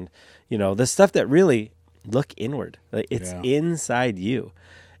unhappiness, and the stuff that really look inward. Like it's inside you,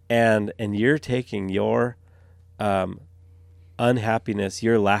 and you're taking your unhappiness,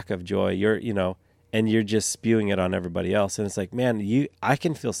 your lack of joy, and you're just spewing it on everybody else. And it's like, man, I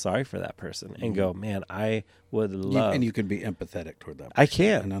can feel sorry for that person and go, man, I would love. And you can be empathetic toward that person. I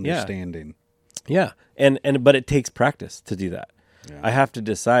can. And understanding. Yeah. But it takes practice to do that. Yeah. I have to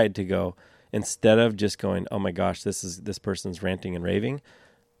decide to go, instead of just going, oh my gosh, this person's ranting and raving,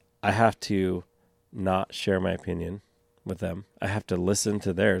 I have to not share my opinion with them. I have to listen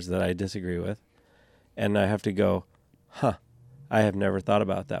to theirs that I disagree with. And I have to go, I have never thought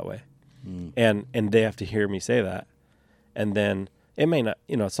about it that way. And they have to hear me say that. And then it may not,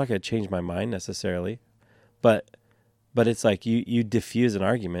 it's not going to change my mind necessarily, but it's like you diffuse an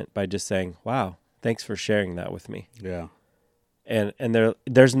argument by just saying, wow, thanks for sharing that with me. Yeah. And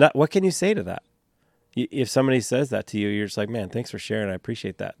there's not, what can you say to that? If somebody says that to you, you're just like, man, thanks for sharing. I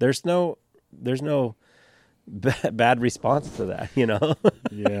appreciate that. There's no bad response to that,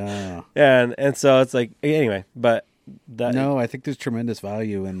 Yeah. And so it's like, anyway, but no, I think there's tremendous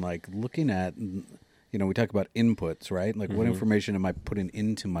value in like looking at, we talk about inputs, right? Like what information am I putting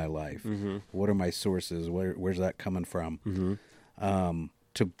into my life? What are my sources? Where's that coming from?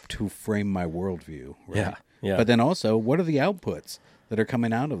 To frame my worldview, right? Yeah. But then also, what are the outputs that are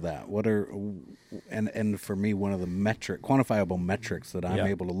coming out of that? What are, and for me, one of the quantifiable metrics that I'm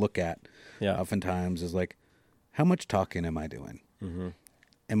able to look at oftentimes is like, how much talking am I doing?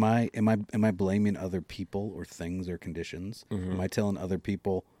 Am I blaming other people or things or conditions? Am I telling other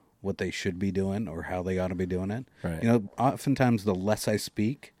people what they should be doing or how they ought to be doing it? Right. Oftentimes the less I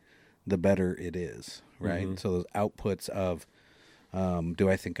speak, the better it is, right? So those outputs of, do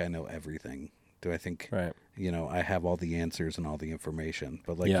I think I know everything? Do I think, I have all the answers and all the information?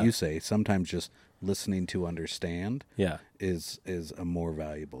 But like you say, sometimes just listening to understand is a more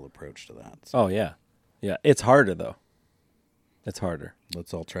valuable approach to that. So. Oh, yeah. Yeah. It's harder, though. It's harder.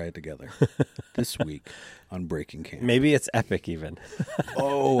 Let's all try it together this week on Breaking Camp. Maybe it's epic even.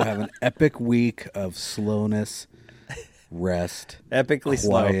 Have an epic week of slowness, rest, epically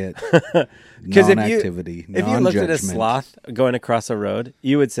quiet, Because non-activity, if you looked at a non-judgment. sloth going across a road,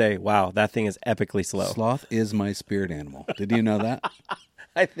 you would say, "Wow, that thing is epically slow." Sloth is my spirit animal. Did you know that?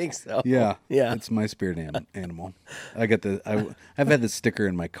 I think so. Yeah, Yeah. It's my spirit animal. I've had this sticker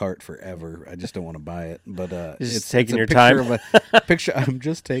in my cart forever. I just don't want to buy it, but it's taking a your picture time. Of a picture. I'm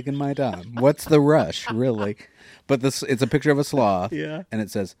just taking my time. What's the rush, really? But it's a picture of a sloth. Yeah. And it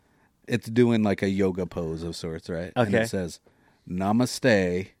says it's doing like a yoga pose of sorts, right? And Okay. it says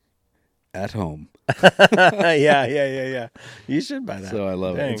 "Namaste at home." Yeah. You should buy that. So I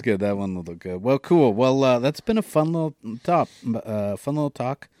love Dang. it. It's good. That one will look good. Well, cool. Well, that's been a fun little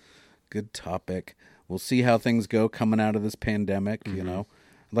talk. Good topic. We'll see how things go coming out of this pandemic. Mm-hmm. You know,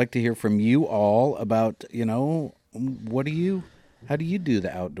 I'd like to hear from you all about, you know, how do you do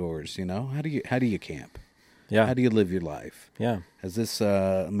the outdoors? You know, how do you camp? Yeah. How do you live your life? Yeah. Has this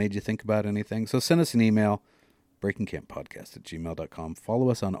made you think about anything? So send us an email, breakingcamppodcast@gmail.com. Follow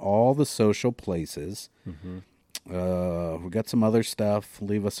us on all the social places. Mm-hmm. We got some other stuff.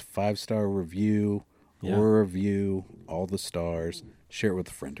 Leave us a 5-star review or a review, all the stars. Share it with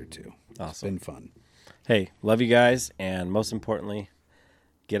a friend or two. Awesome. It's been fun. Hey, love you guys, and most importantly,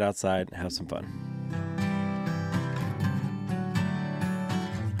 get outside and have some fun.